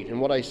need,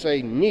 and what I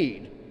say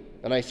need,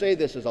 and I say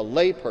this as a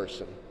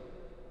layperson,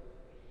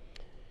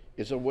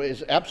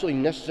 is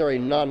absolutely necessary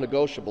and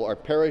non-negotiable, are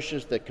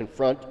parishes that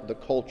confront the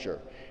culture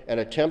and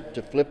attempt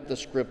to flip the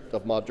script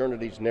of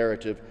modernity's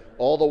narrative,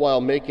 all the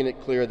while making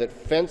it clear that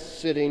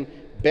fence-sitting,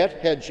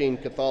 bet-hedging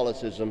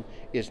Catholicism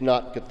is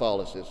not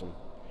Catholicism.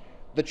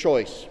 The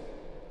choice,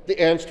 the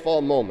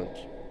Ernstfall moment,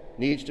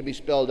 needs to be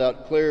spelled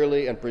out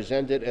clearly and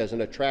presented as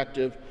an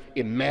attractive,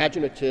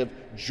 imaginative,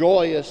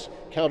 joyous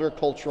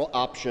countercultural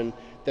option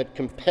that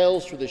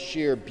compels for the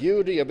sheer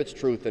beauty of its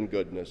truth and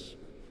goodness.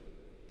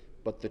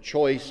 But the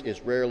choice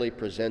is rarely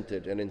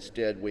presented, and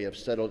instead we have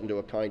settled into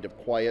a kind of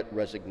quiet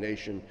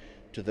resignation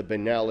to the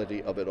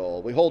banality of it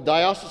all. We hold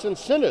diocesan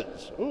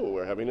synods. Ooh,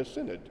 we're having a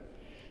synod.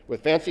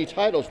 With fancy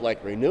titles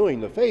like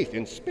Renewing the Faith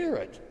in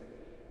Spirit.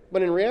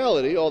 But in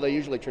reality, all they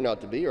usually turn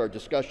out to be are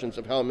discussions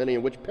of how many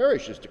and which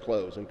parishes to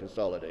close and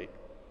consolidate.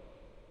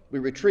 We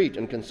retreat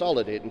and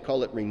consolidate and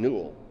call it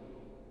renewal.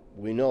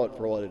 We know it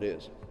for what it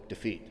is,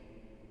 defeat.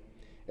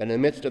 And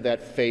in the midst of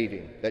that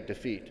fading, that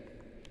defeat,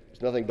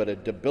 it's nothing but a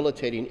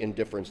debilitating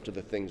indifference to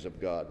the things of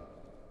God.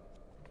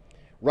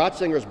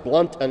 Ratzinger's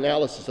blunt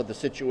analysis of the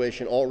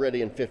situation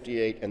already in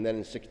 58 and then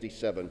in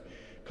 67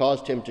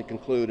 caused him to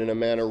conclude in a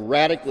manner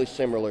radically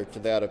similar to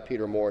that of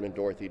Peter Moore and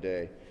Dorothy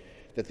Day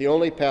that the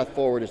only path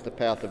forward is the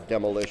path of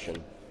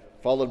demolition,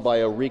 followed by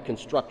a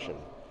reconstruction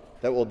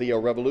that will be a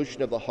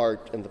revolution of the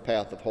heart and the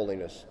path of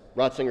holiness.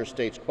 Ratzinger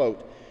states,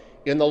 quote,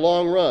 "In the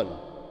long run,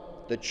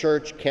 the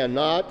church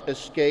cannot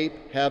escape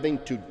having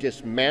to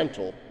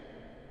dismantle,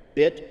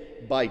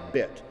 bit by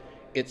bit,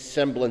 its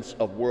semblance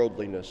of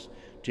worldliness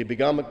to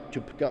become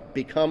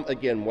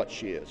again what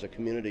she is, a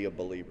community of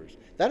believers."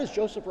 That is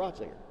Joseph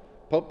Ratzinger,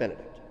 Pope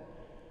Benedict.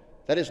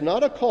 That is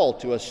not a call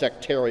to a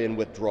sectarian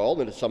withdrawal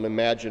into some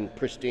imagined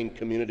pristine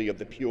community of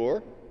the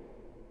pure.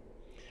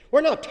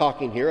 We're not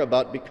talking here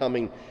about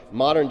becoming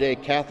modern-day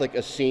Catholic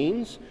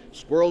Essenes,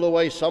 squirreled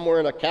away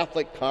somewhere in a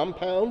Catholic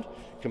compound,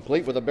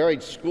 complete with a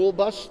buried school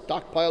bus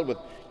stockpiled with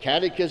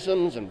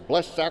catechisms and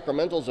blessed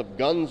sacramentals of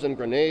guns and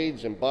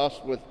grenades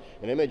embossed with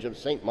an image of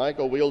St.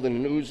 Michael wielding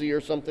an Uzi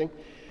or something,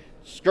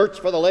 skirts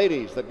for the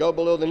ladies that go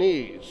below the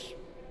knees.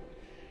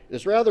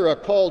 It's rather a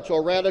call to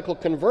a radical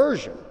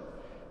conversion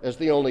as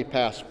the only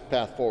path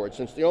forward,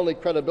 since the only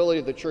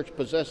credibility the church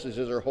possesses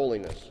is her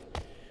holiness.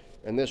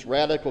 And this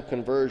radical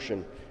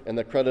conversion and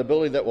the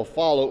credibility that will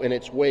follow in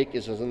its wake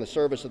is in the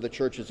service of the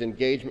church's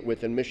engagement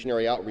with and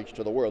missionary outreach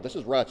to the world. This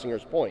is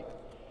Ratzinger's point.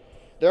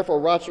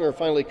 Therefore, Ratzinger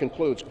finally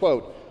concludes,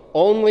 quote,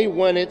 "Only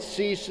when it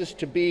ceases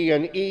to be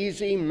an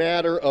easy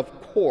matter of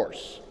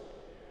course,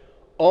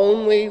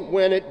 only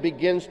when it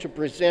begins to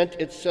present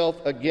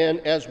itself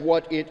again as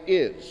what it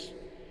is,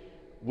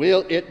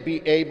 will it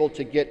be able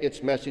to get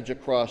its message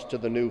across to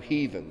the new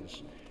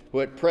heathens,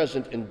 who at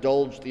present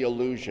indulge the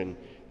illusion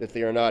that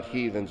they are not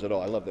heathens at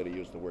all." I love that he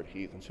used the word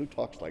heathens. Who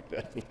talks like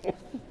that?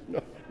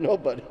 No,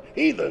 nobody.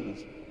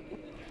 Heathens.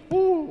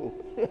 Ooh.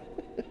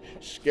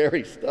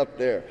 Scary stuff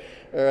there.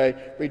 All right.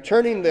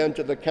 Returning then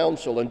to the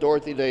council and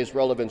Dorothy Day's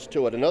relevance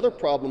to it, another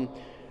problem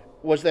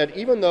was that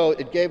even though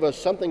it gave us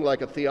something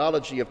like a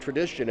theology of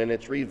tradition and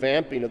its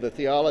revamping of the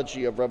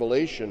theology of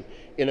revelation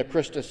in a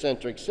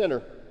Christocentric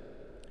center,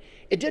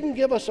 it didn't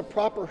give us a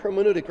proper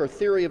hermeneutic or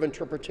theory of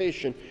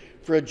interpretation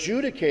for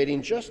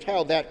adjudicating just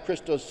how that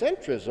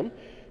Christocentrism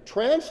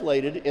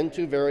translated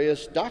into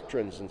various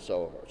doctrines and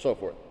so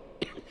forth,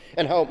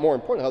 and how, more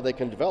important, how they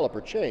can develop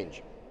or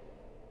change.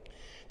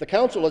 The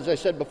council, as I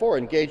said before,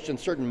 engaged in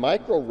certain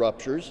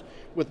micro-ruptures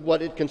with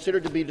what it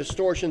considered to be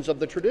distortions of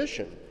the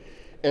tradition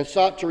and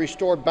sought to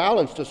restore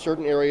balance to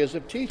certain areas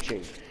of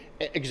teaching.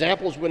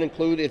 Examples would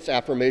include its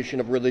affirmation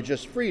of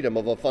religious freedom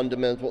as a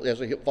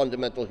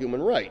fundamental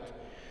human right,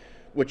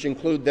 which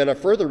include then a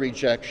further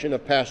rejection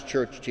of past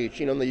church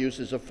teaching on the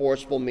uses of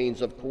forceful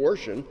means of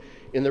coercion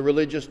in the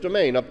religious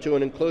domain, up to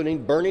and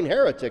including burning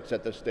heretics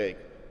at the stake.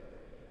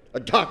 A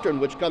doctrine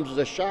which comes as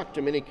a shock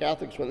to many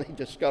Catholics when they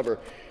discover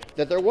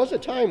that there was a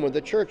time when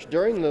the church,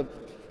 during the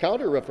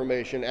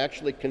Counter-Reformation,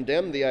 actually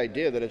condemned the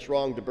idea that it's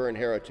wrong to burn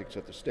heretics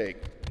at the stake.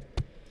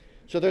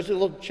 So there's a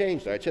little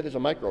change there. I'd say there's a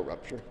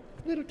micro-rupture,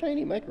 a little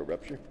tiny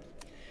micro-rupture.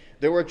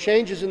 There were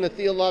changes in the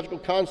theological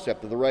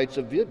concept of the rights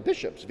of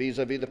bishops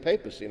vis-a-vis the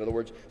papacy. In other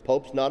words,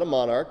 Pope's not a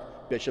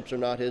monarch, bishops are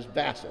not his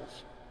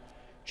vassals.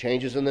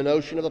 Changes in the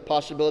notion of the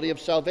possibility of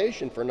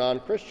salvation for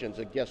non-Christians,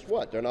 and guess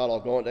what? They're not all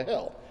going to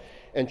hell.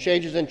 And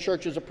changes in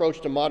church's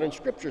approach to modern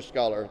scripture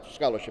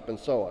scholarship and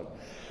so on.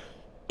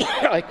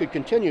 I could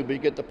continue, but you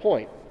get the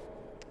point.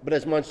 But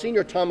as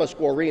Monsignor Thomas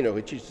Guarino,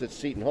 who teaches at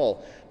Seton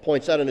Hall,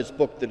 points out in his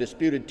book, The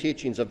Disputed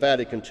Teachings of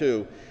Vatican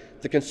II,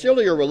 the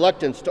conciliar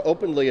reluctance to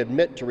openly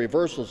admit to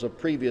reversals of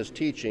previous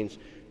teachings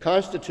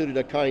constituted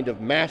a kind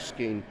of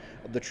masking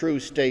of the true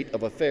state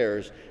of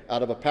affairs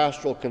out of a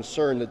pastoral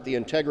concern that the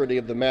integrity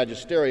of the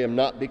magisterium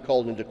not be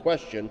called into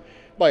question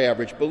by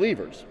average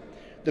believers.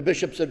 The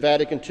bishops at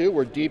Vatican II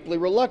were deeply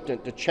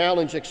reluctant to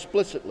challenge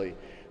explicitly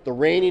the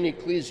reigning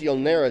ecclesial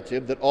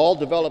narrative that all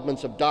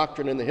developments of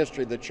doctrine in the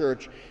history of the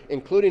Church,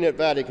 including at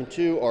Vatican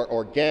II, are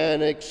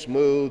organic,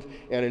 smooth,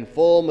 and in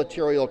full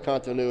material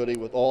continuity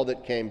with all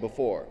that came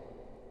before.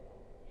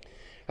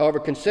 However,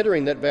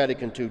 considering that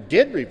Vatican II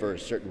did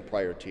reverse certain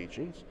prior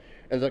teachings,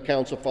 and the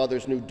Council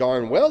Fathers knew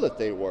darn well that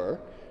they were,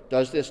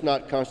 does this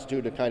not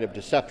constitute a kind of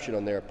deception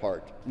on their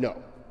part? No.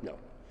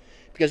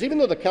 Because even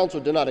though the Council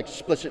did not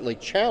explicitly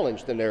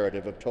challenge the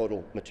narrative of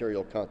total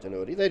material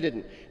continuity, they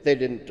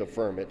didn't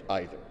affirm it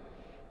either.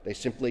 They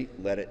simply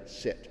let it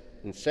sit.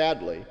 And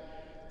sadly,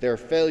 their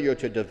failure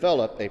to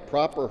develop a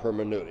proper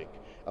hermeneutic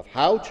of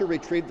how to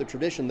retrieve the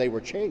tradition they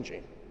were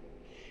changing,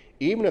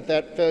 even if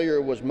that failure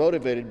was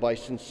motivated by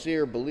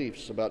sincere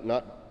beliefs about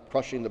not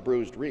crushing the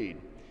bruised reed,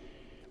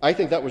 I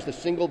think that was the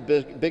single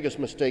biggest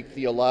mistake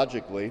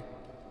theologically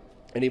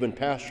and even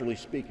pastorally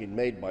speaking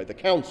made by the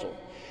Council,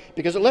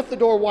 because it left the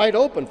door wide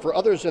open for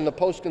others in the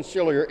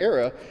post-conciliar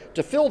era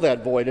to fill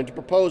that void and to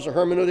propose a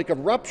hermeneutic of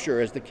rupture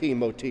as the key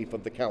motif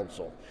of the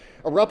Council,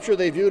 a rupture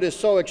they viewed as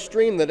so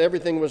extreme that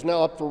everything was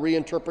now up for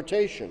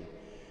reinterpretation.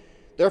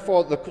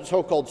 Therefore, the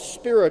so-called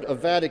spirit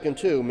of Vatican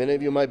II, many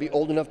of you might be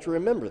old enough to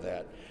remember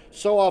that,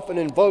 so often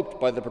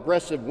invoked by the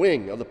progressive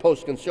wing of the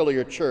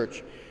post-conciliar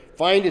church,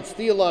 find its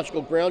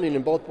theological grounding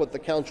in both what the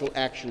council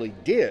actually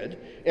did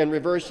and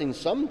reversing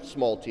some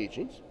small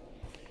teachings,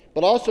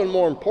 but also,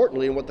 more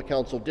importantly, in what the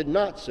council did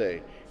not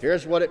say.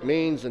 Here's what it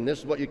means, and this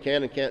is what you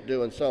can and can't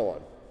do, and so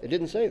on. It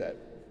didn't say that.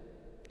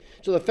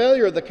 So the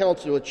failure of the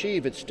council to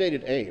achieve its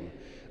stated aim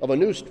of a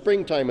new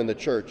springtime in the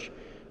church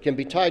can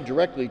be tied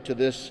directly to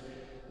this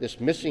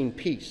missing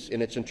piece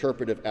in its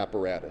interpretive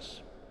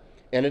apparatus.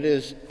 And it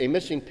is a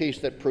missing piece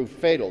that proved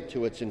fatal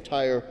to its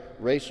entire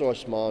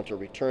ressourcement, or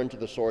return to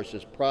the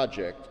sources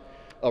project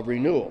of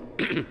renewal,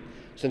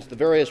 since the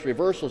various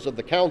reversals of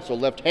the council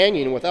left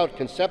hanging without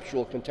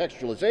conceptual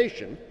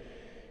contextualization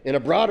in a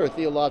broader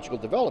theological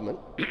development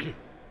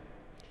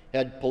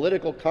had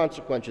political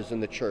consequences in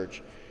the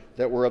church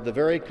that were of the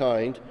very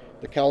kind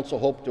the council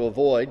hoped to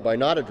avoid by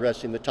not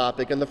addressing the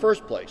topic in the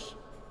first place: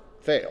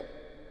 fail.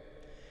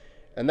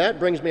 And that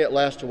brings me at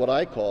last to what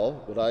I've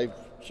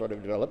sort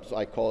of developed.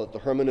 I call it the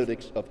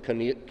hermeneutics of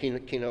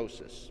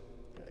kenosis.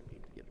 I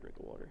need to get a drink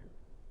of water.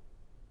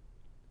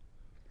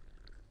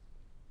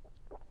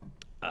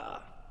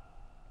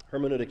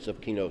 Hermeneutics of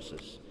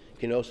kenosis.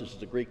 Kenosis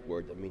is a Greek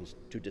word that means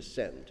to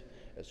descend,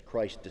 as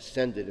Christ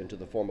descended into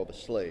the form of a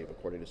slave,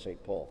 according to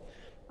St. Paul.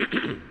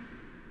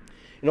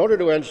 In order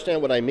to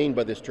understand what I mean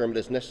by this term, it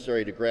is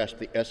necessary to grasp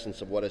the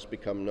essence of what has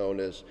become known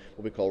as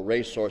what we call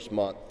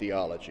ressourcement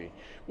theology,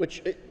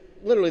 which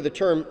literally the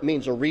term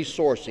means a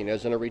resourcing,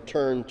 as in a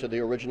return to the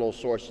original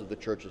source of the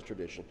church's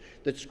tradition,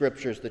 the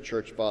scriptures, the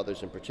church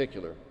fathers in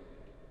particular.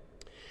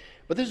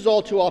 But this is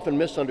all too often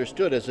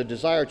misunderstood as a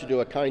desire to do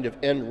a kind of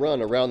end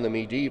run around the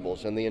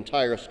medievals and the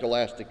entire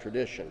scholastic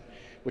tradition,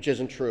 which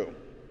isn't true.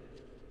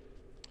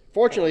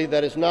 Fortunately,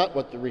 that is not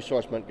what the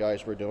ressourcement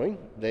guys were doing.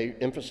 They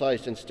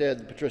emphasized instead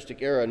the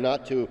patristic era,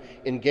 not to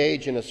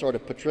engage in a sort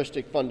of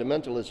patristic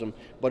fundamentalism,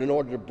 but in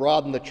order to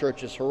broaden the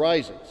church's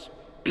horizons,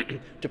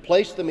 to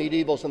place the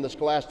medievals and the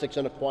scholastics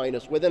and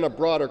Aquinas within a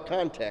broader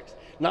context,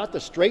 not the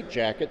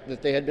straitjacket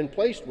that they had been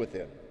placed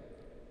within.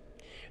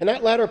 And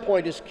that latter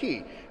point is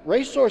key.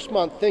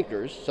 Ressourcement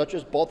thinkers, such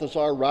as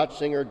Balthasar,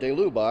 Ratzinger, de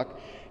Lubac,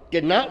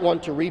 did not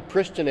want to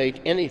repristinate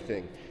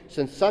anything,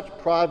 since such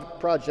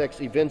projects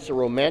evince a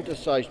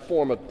romanticized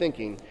form of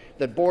thinking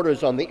that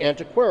borders on the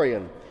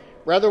antiquarian.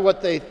 Rather,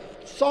 what they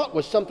sought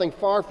was something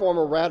far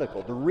more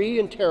radical, the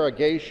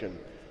reinterrogation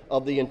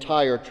of the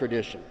entire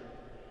tradition,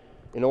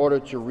 in order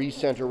to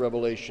recenter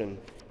revelation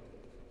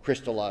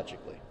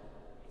Christologically.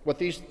 What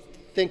these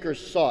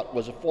thinkers sought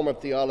was a form of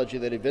theology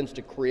that evinced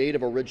a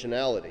creative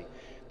originality,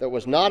 that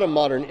was not a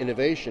modern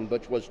innovation,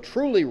 but was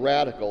truly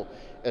radical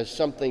as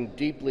something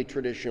deeply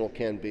traditional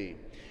can be.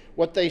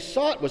 What they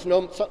sought was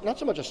not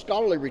so much a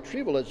scholarly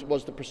retrieval as it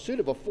was the pursuit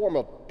of a form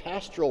of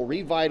pastoral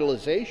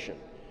revitalization,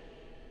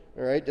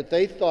 all right, that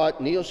they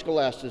thought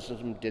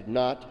neo-scholasticism did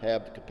not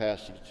have the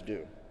capacity to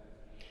do.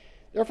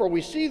 Therefore,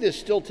 we see this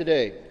still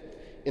today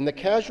in the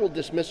casual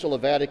dismissal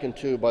of Vatican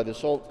II by the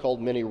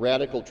so-called many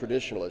radical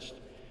traditionalists.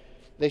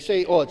 They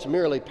say, oh, it's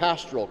merely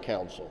pastoral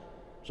council,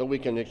 so we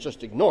can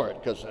just ignore it,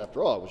 because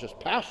after all, it was just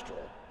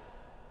pastoral.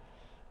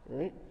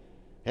 Right?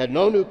 It had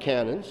no new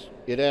canons.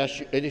 It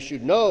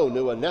issued no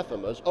new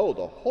anathemas. Oh,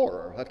 the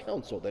horror, a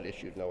council that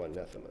issued no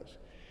anathemas.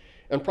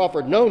 And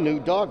proffered no new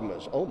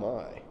dogmas. Oh,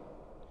 my.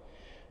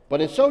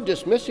 But in so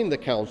dismissing the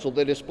council,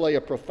 they display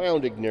a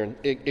profound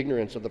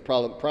ignorance of the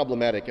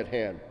problematic at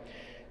hand,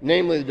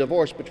 namely the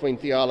divorce between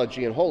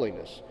theology and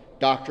holiness,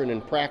 doctrine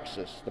and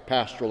praxis, the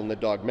pastoral and the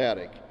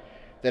dogmatic,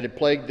 that had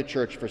plagued the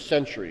church for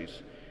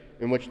centuries,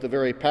 in which the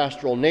very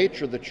pastoral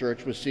nature of the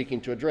church was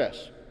seeking to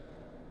address.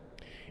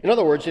 In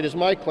other words, it is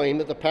my claim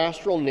that the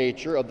pastoral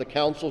nature of the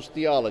council's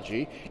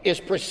theology is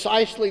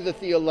precisely the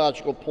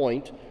theological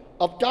point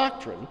of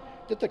doctrine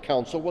that the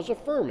council was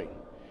affirming.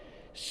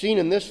 Seen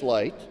in this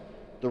light,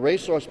 the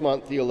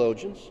ressourcement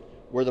theologians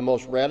were the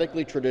most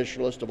radically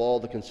traditionalist of all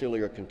the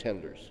conciliar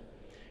contenders,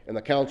 and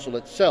the council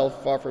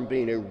itself, far from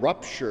being a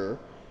rupture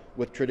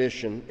with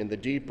tradition in the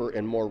deeper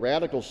and more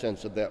radical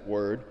sense of that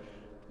word,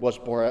 was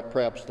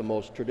perhaps the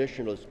most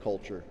traditionalist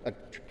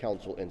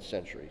council in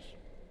centuries.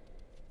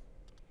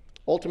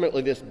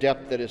 Ultimately, this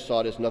depth that is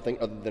sought is nothing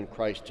other than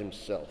Christ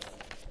himself,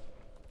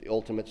 the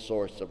ultimate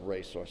source of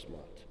ressourcement.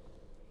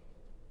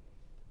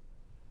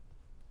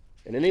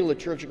 And any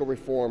liturgical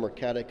reform or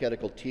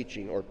catechetical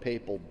teaching or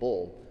papal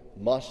bull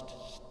must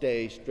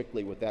stay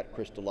strictly with that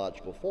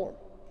Christological form.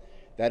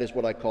 That is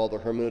what I call the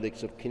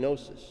hermeneutics of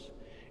kenosis.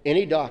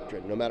 Any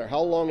doctrine, no matter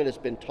how long it has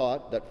been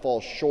taught, that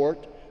falls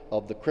short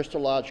of the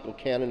Christological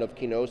canon of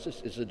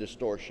kenosis is a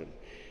distortion.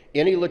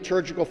 Any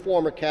liturgical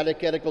form or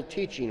catechetical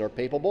teaching or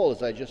papal bull,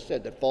 as I just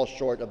said, that falls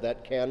short of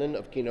that canon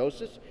of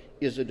kenosis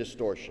is a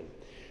distortion.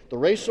 The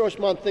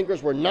ressourcement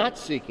thinkers were not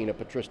seeking a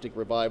patristic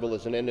revival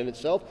as an end in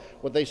itself.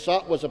 What they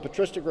sought was a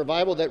patristic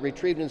revival that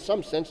retrieved, in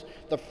some sense,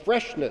 the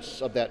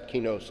freshness of that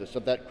kenosis,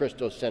 of that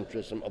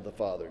Christocentrism of the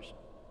fathers.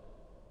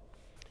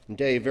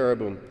 De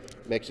Verbum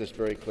makes this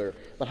very clear.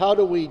 But how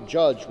do we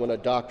judge when a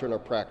doctrine or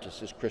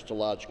practice is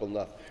Christological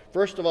enough?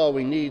 First of all,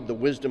 we need the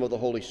wisdom of the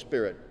Holy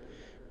Spirit,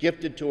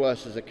 gifted to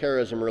us as a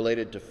charism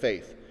related to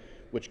faith,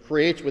 which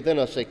creates within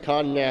us a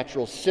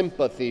connatural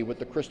sympathy with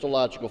the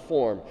Christological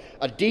form.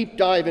 A deep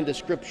dive into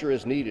Scripture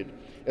is needed,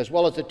 as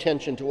well as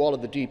attention to all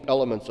of the deep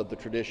elements of the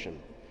tradition.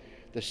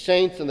 The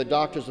saints and the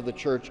doctors of the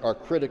Church are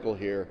critical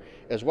here,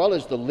 as well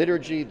as the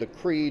liturgy, the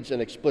creeds,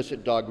 and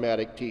explicit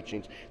dogmatic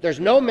teachings. There's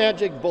no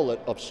magic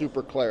bullet of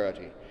super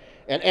clarity,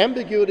 and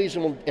ambiguities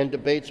and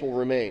debates will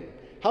remain.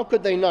 How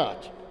could they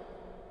not?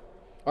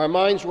 Our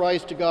minds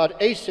rise to God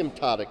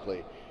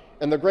asymptotically,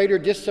 and the greater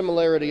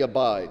dissimilarity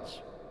abides.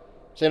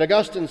 St.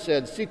 Augustine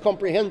said, Si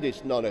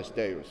comprehendis non est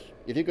Deus.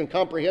 If you can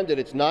comprehend it,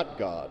 it's not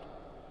God.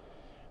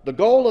 The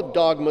goal of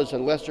dogmas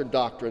and lesser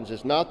doctrines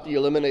is not the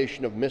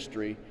elimination of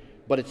mystery,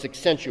 but its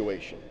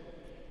accentuation.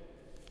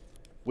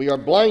 We are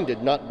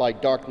blinded not by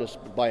darkness,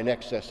 but by an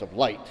excess of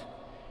light.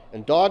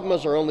 And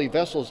dogmas are only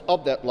vessels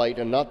of that light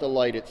and not the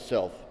light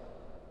itself.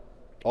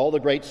 All the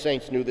great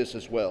saints knew this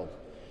as well.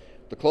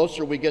 The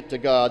closer we get to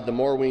God, the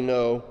more we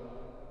know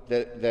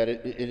that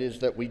it is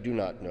that we do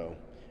not know.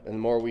 And the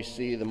more we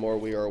see, the more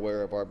we are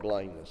aware of our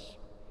blindness.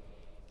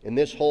 In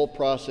this whole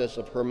process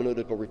of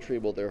hermeneutical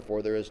retrieval,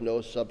 therefore, there is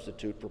no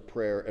substitute for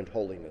prayer and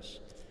holiness.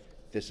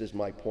 This is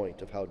my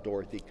point of how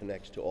Dorothy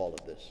connects to all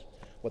of this.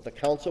 What the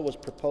council was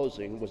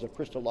proposing was a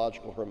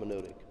Christological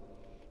hermeneutic.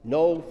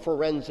 No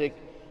forensic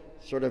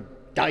sort of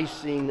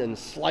dicing and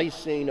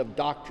slicing of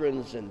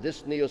doctrines and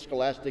this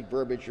neo-scholastic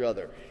verbiage or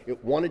other.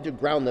 It wanted to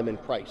ground them in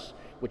Christ,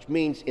 which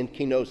means in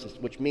kenosis,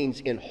 which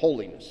means in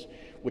holiness,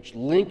 which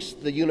links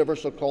the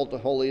universal call to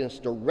holiness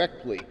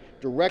directly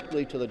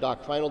to the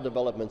doctrinal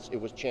developments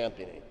it was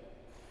championing.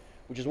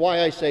 Which is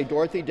why I say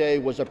Dorothy Day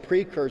was a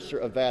precursor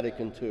of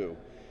Vatican II.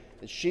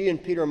 She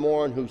and Peter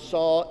Morin, who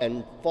saw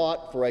and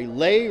fought for a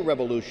lay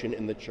revolution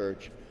in the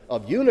Church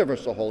of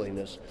universal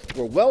holiness,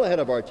 were well ahead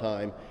of our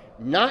time,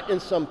 not in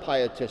some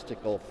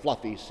pietistical,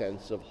 fluffy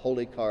sense of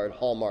holy card,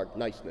 hallmark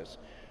niceness,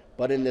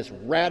 but in this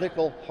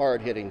radical,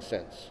 hard-hitting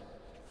sense.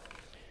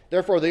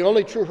 Therefore, the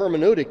only true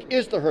hermeneutic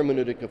is the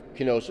hermeneutic of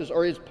kenosis,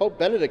 or as Pope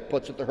Benedict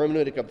puts it, the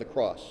hermeneutic of the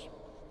cross.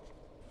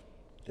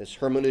 This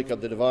hermeneutic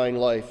of the divine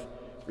life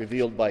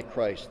revealed by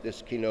Christ,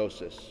 this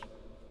kenosis.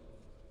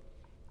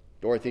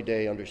 Dorothy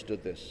Day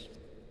understood this.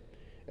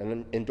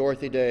 And in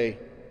Dorothy Day,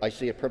 I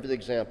see a perfect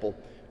example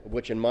of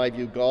which, in my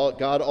view,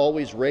 God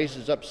always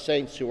raises up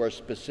saints who are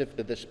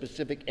the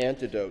specific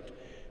antidote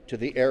to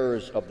the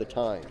errors of the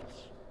times.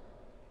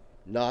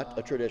 Not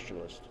a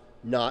traditionalist,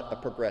 not a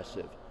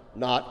progressive,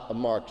 not a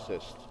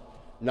Marxist,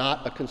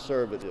 not a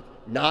conservative,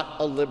 not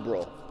a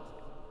liberal.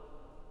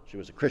 She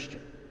was a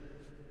Christian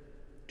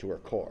to her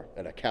core,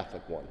 and a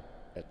Catholic one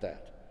at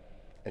that.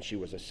 And she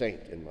was a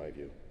saint, in my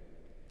view.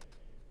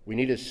 We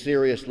need a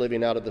serious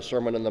living out of the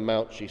Sermon on the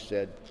Mount, she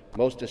said,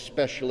 most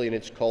especially in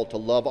its call to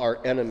love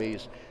our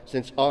enemies,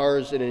 since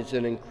ours is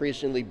an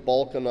increasingly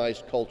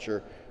balkanized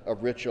culture of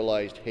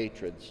ritualized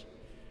hatreds.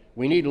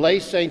 We need lay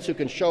saints who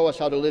can show us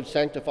how to live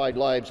sanctified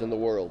lives in the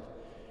world.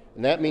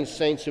 And that means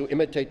saints who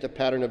imitate the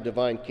pattern of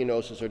divine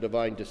kenosis or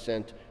divine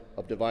descent,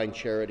 of divine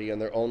charity in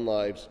their own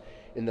lives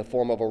in the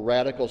form of a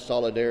radical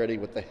solidarity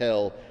with the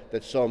hell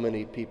that so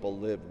many people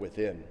live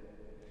within.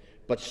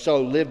 But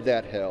so live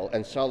that hell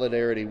and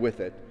solidarity with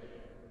it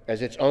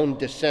as its own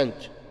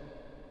descent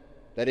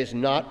that is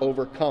not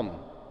overcome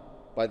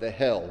by the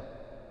hell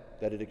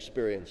that it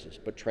experiences,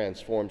 but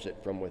transforms it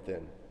from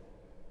within.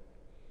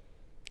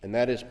 And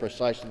that is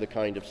precisely the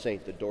kind of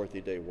saint that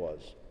Dorothy Day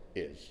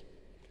is.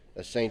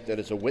 A saint that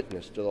is a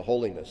witness to the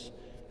holiness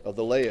of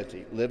the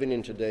laity living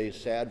in today's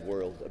sad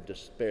world of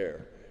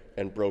despair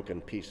and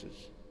broken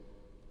pieces.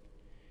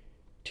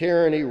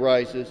 Tyranny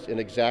rises in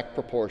exact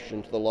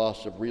proportion to the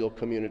loss of real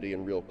community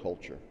and real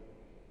culture.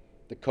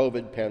 The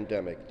COVID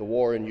pandemic, the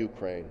war in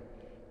Ukraine,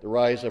 the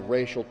rise of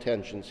racial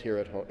tensions here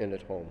at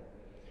home,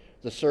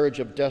 the surge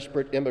of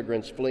desperate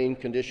immigrants fleeing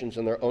conditions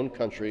in their own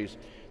countries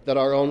that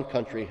our own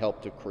country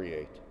helped to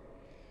create,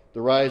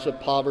 the rise of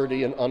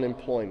poverty and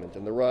unemployment,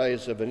 and the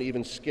rise of an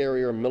even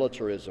scarier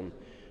militarism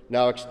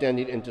now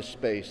extending into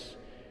space,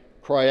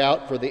 cry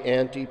out for the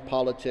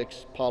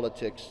anti-politics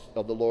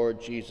of the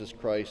Lord Jesus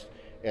Christ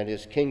and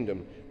his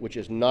kingdom, which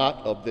is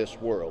not of this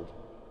world,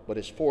 but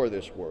is for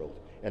this world.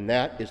 And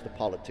that is the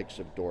politics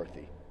of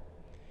Dorothy.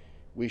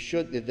 We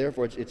should,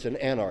 therefore, it's an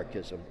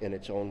anarchism in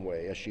its own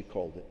way, as she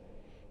called it.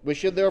 We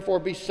should therefore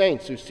be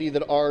saints who see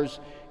that ours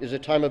is a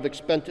time of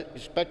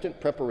expectant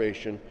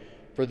preparation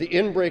for the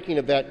inbreaking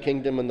of that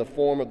kingdom in the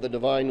form of the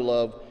divine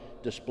love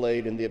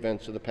displayed in the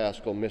events of the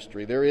Paschal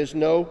Mystery. There is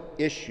no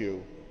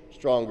issue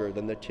stronger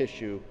than the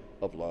tissue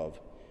of love,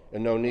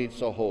 and no need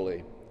so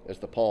holy as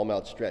the palm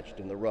outstretched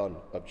in the run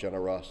of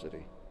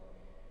generosity.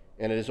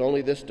 And it is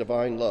only this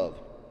divine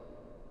love,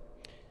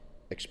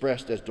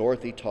 expressed as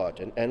Dorothy taught,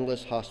 in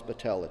endless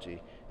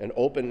hospitality and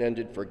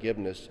open-ended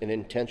forgiveness in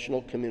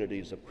intentional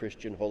communities of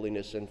Christian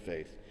holiness and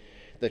faith,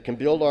 that can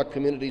build our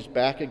communities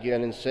back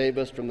again and save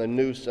us from the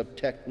noose of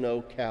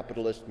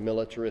techno-capitalist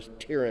militarist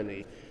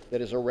tyranny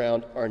that is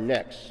around our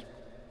necks.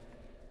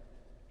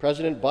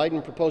 President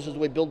Biden proposes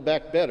we build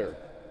back better.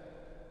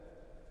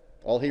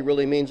 All he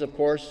really means, of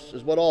course,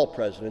 is what all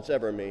presidents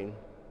ever mean.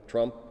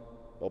 Trump,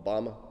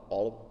 Obama,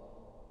 all of them.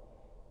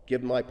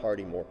 Give my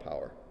party more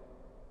power.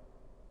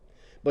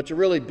 But to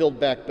really build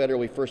back better,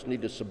 we first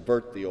need to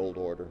subvert the old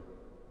order.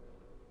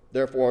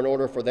 Therefore, in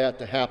order for that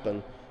to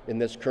happen in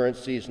this current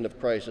season of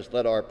crisis,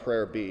 let our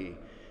prayer be,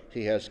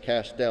 He has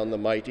cast down the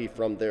mighty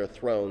from their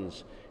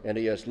thrones, and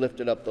He has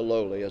lifted up the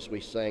lowly, as we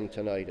sang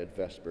tonight at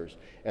Vespers.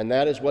 And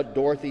that is what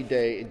Dorothy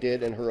Day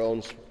did in her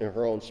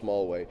own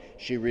small way.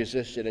 She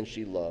resisted and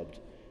she loved.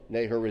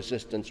 Nay, her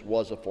resistance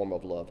was a form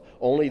of love.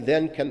 Only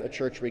then can the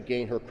church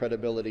regain her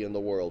credibility in the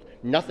world.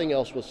 Nothing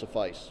else will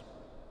suffice.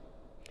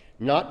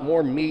 Not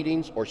more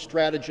meetings or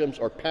stratagems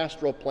or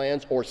pastoral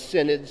plans or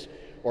synods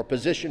or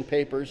position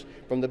papers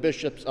from the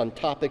bishops on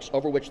topics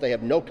over which they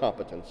have no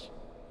competence.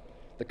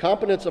 The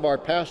competence of our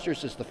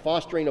pastors is the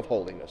fostering of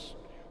holiness.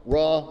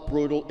 Raw,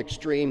 brutal,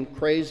 extreme,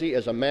 crazy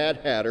as a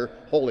mad hatter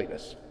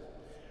holiness.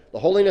 The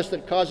holiness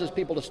that causes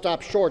people to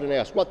stop short and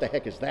ask, what the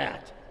heck is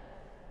that?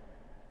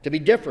 To be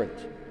different,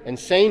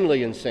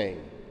 insanely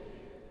insane.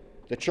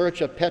 The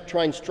church of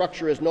Petrine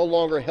structure is no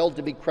longer held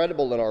to be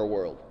credible in our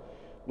world.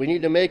 We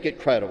need to make it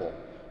credible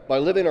by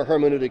living our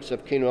hermeneutics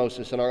of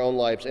kenosis in our own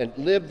lives and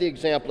live the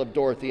example of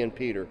Dorothy and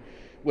Peter,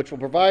 which will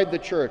provide the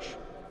church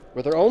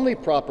with our only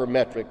proper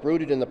metric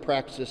rooted in the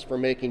praxis for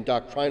making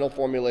doctrinal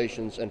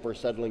formulations and for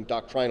settling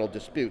doctrinal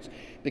disputes.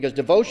 Because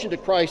devotion to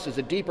Christ is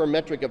a deeper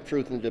metric of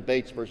truth than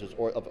debates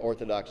of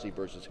orthodoxy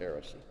versus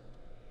heresy.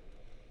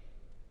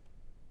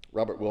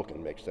 Robert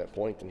Wilkin makes that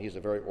point, and he's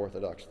a very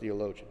orthodox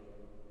theologian.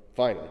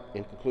 Finally,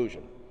 in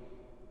conclusion,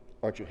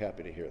 aren't you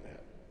happy to hear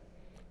that?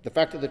 The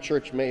fact that the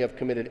church may have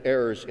committed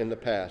errors in the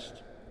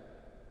past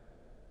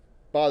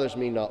bothers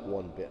me not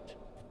one bit.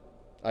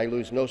 I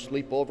lose no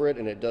sleep over it,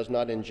 and it does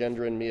not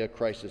engender in me a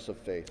crisis of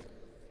faith.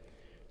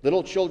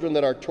 Little children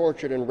that are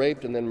tortured and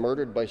raped and then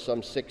murdered by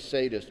some sick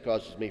sadist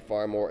causes me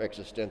far more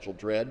existential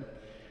dread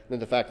than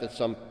the fact that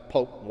some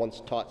pope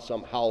once taught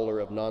some howler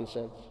of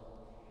nonsense.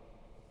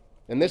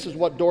 And this is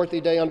what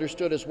Dorothy Day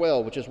understood as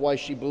well, which is why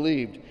she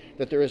believed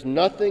that there is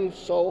nothing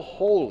so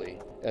holy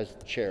as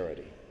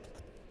charity.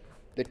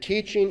 The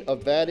teaching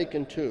of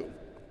Vatican II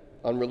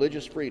on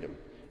religious freedom,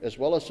 as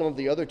well as some of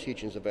the other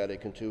teachings of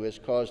Vatican II, has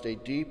caused a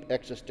deep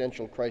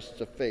existential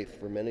crisis of faith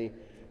for many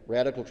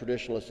radical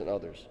traditionalists and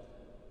others.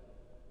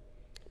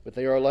 But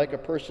they are like a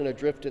person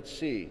adrift at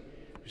sea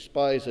who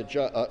spies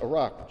a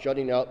rock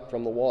jutting out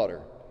from the water,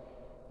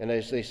 and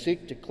as they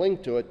seek to cling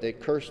to it, they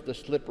curse the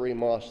slippery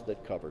moss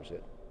that covers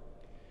it.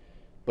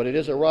 But it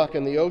is a rock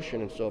in the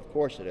ocean, and so of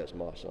course it has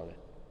moss on it.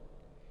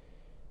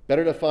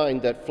 Better to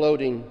find that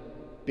floating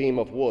beam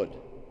of wood,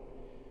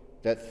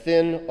 that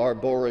thin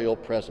arboreal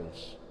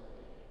presence,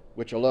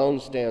 which alone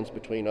stands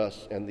between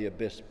us and the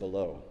abyss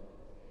below,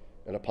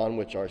 and upon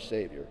which our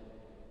Savior,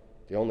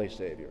 the only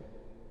Savior,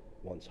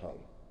 once hung.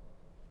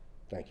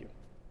 Thank you.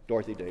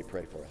 Dorothy Day,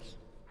 pray for us.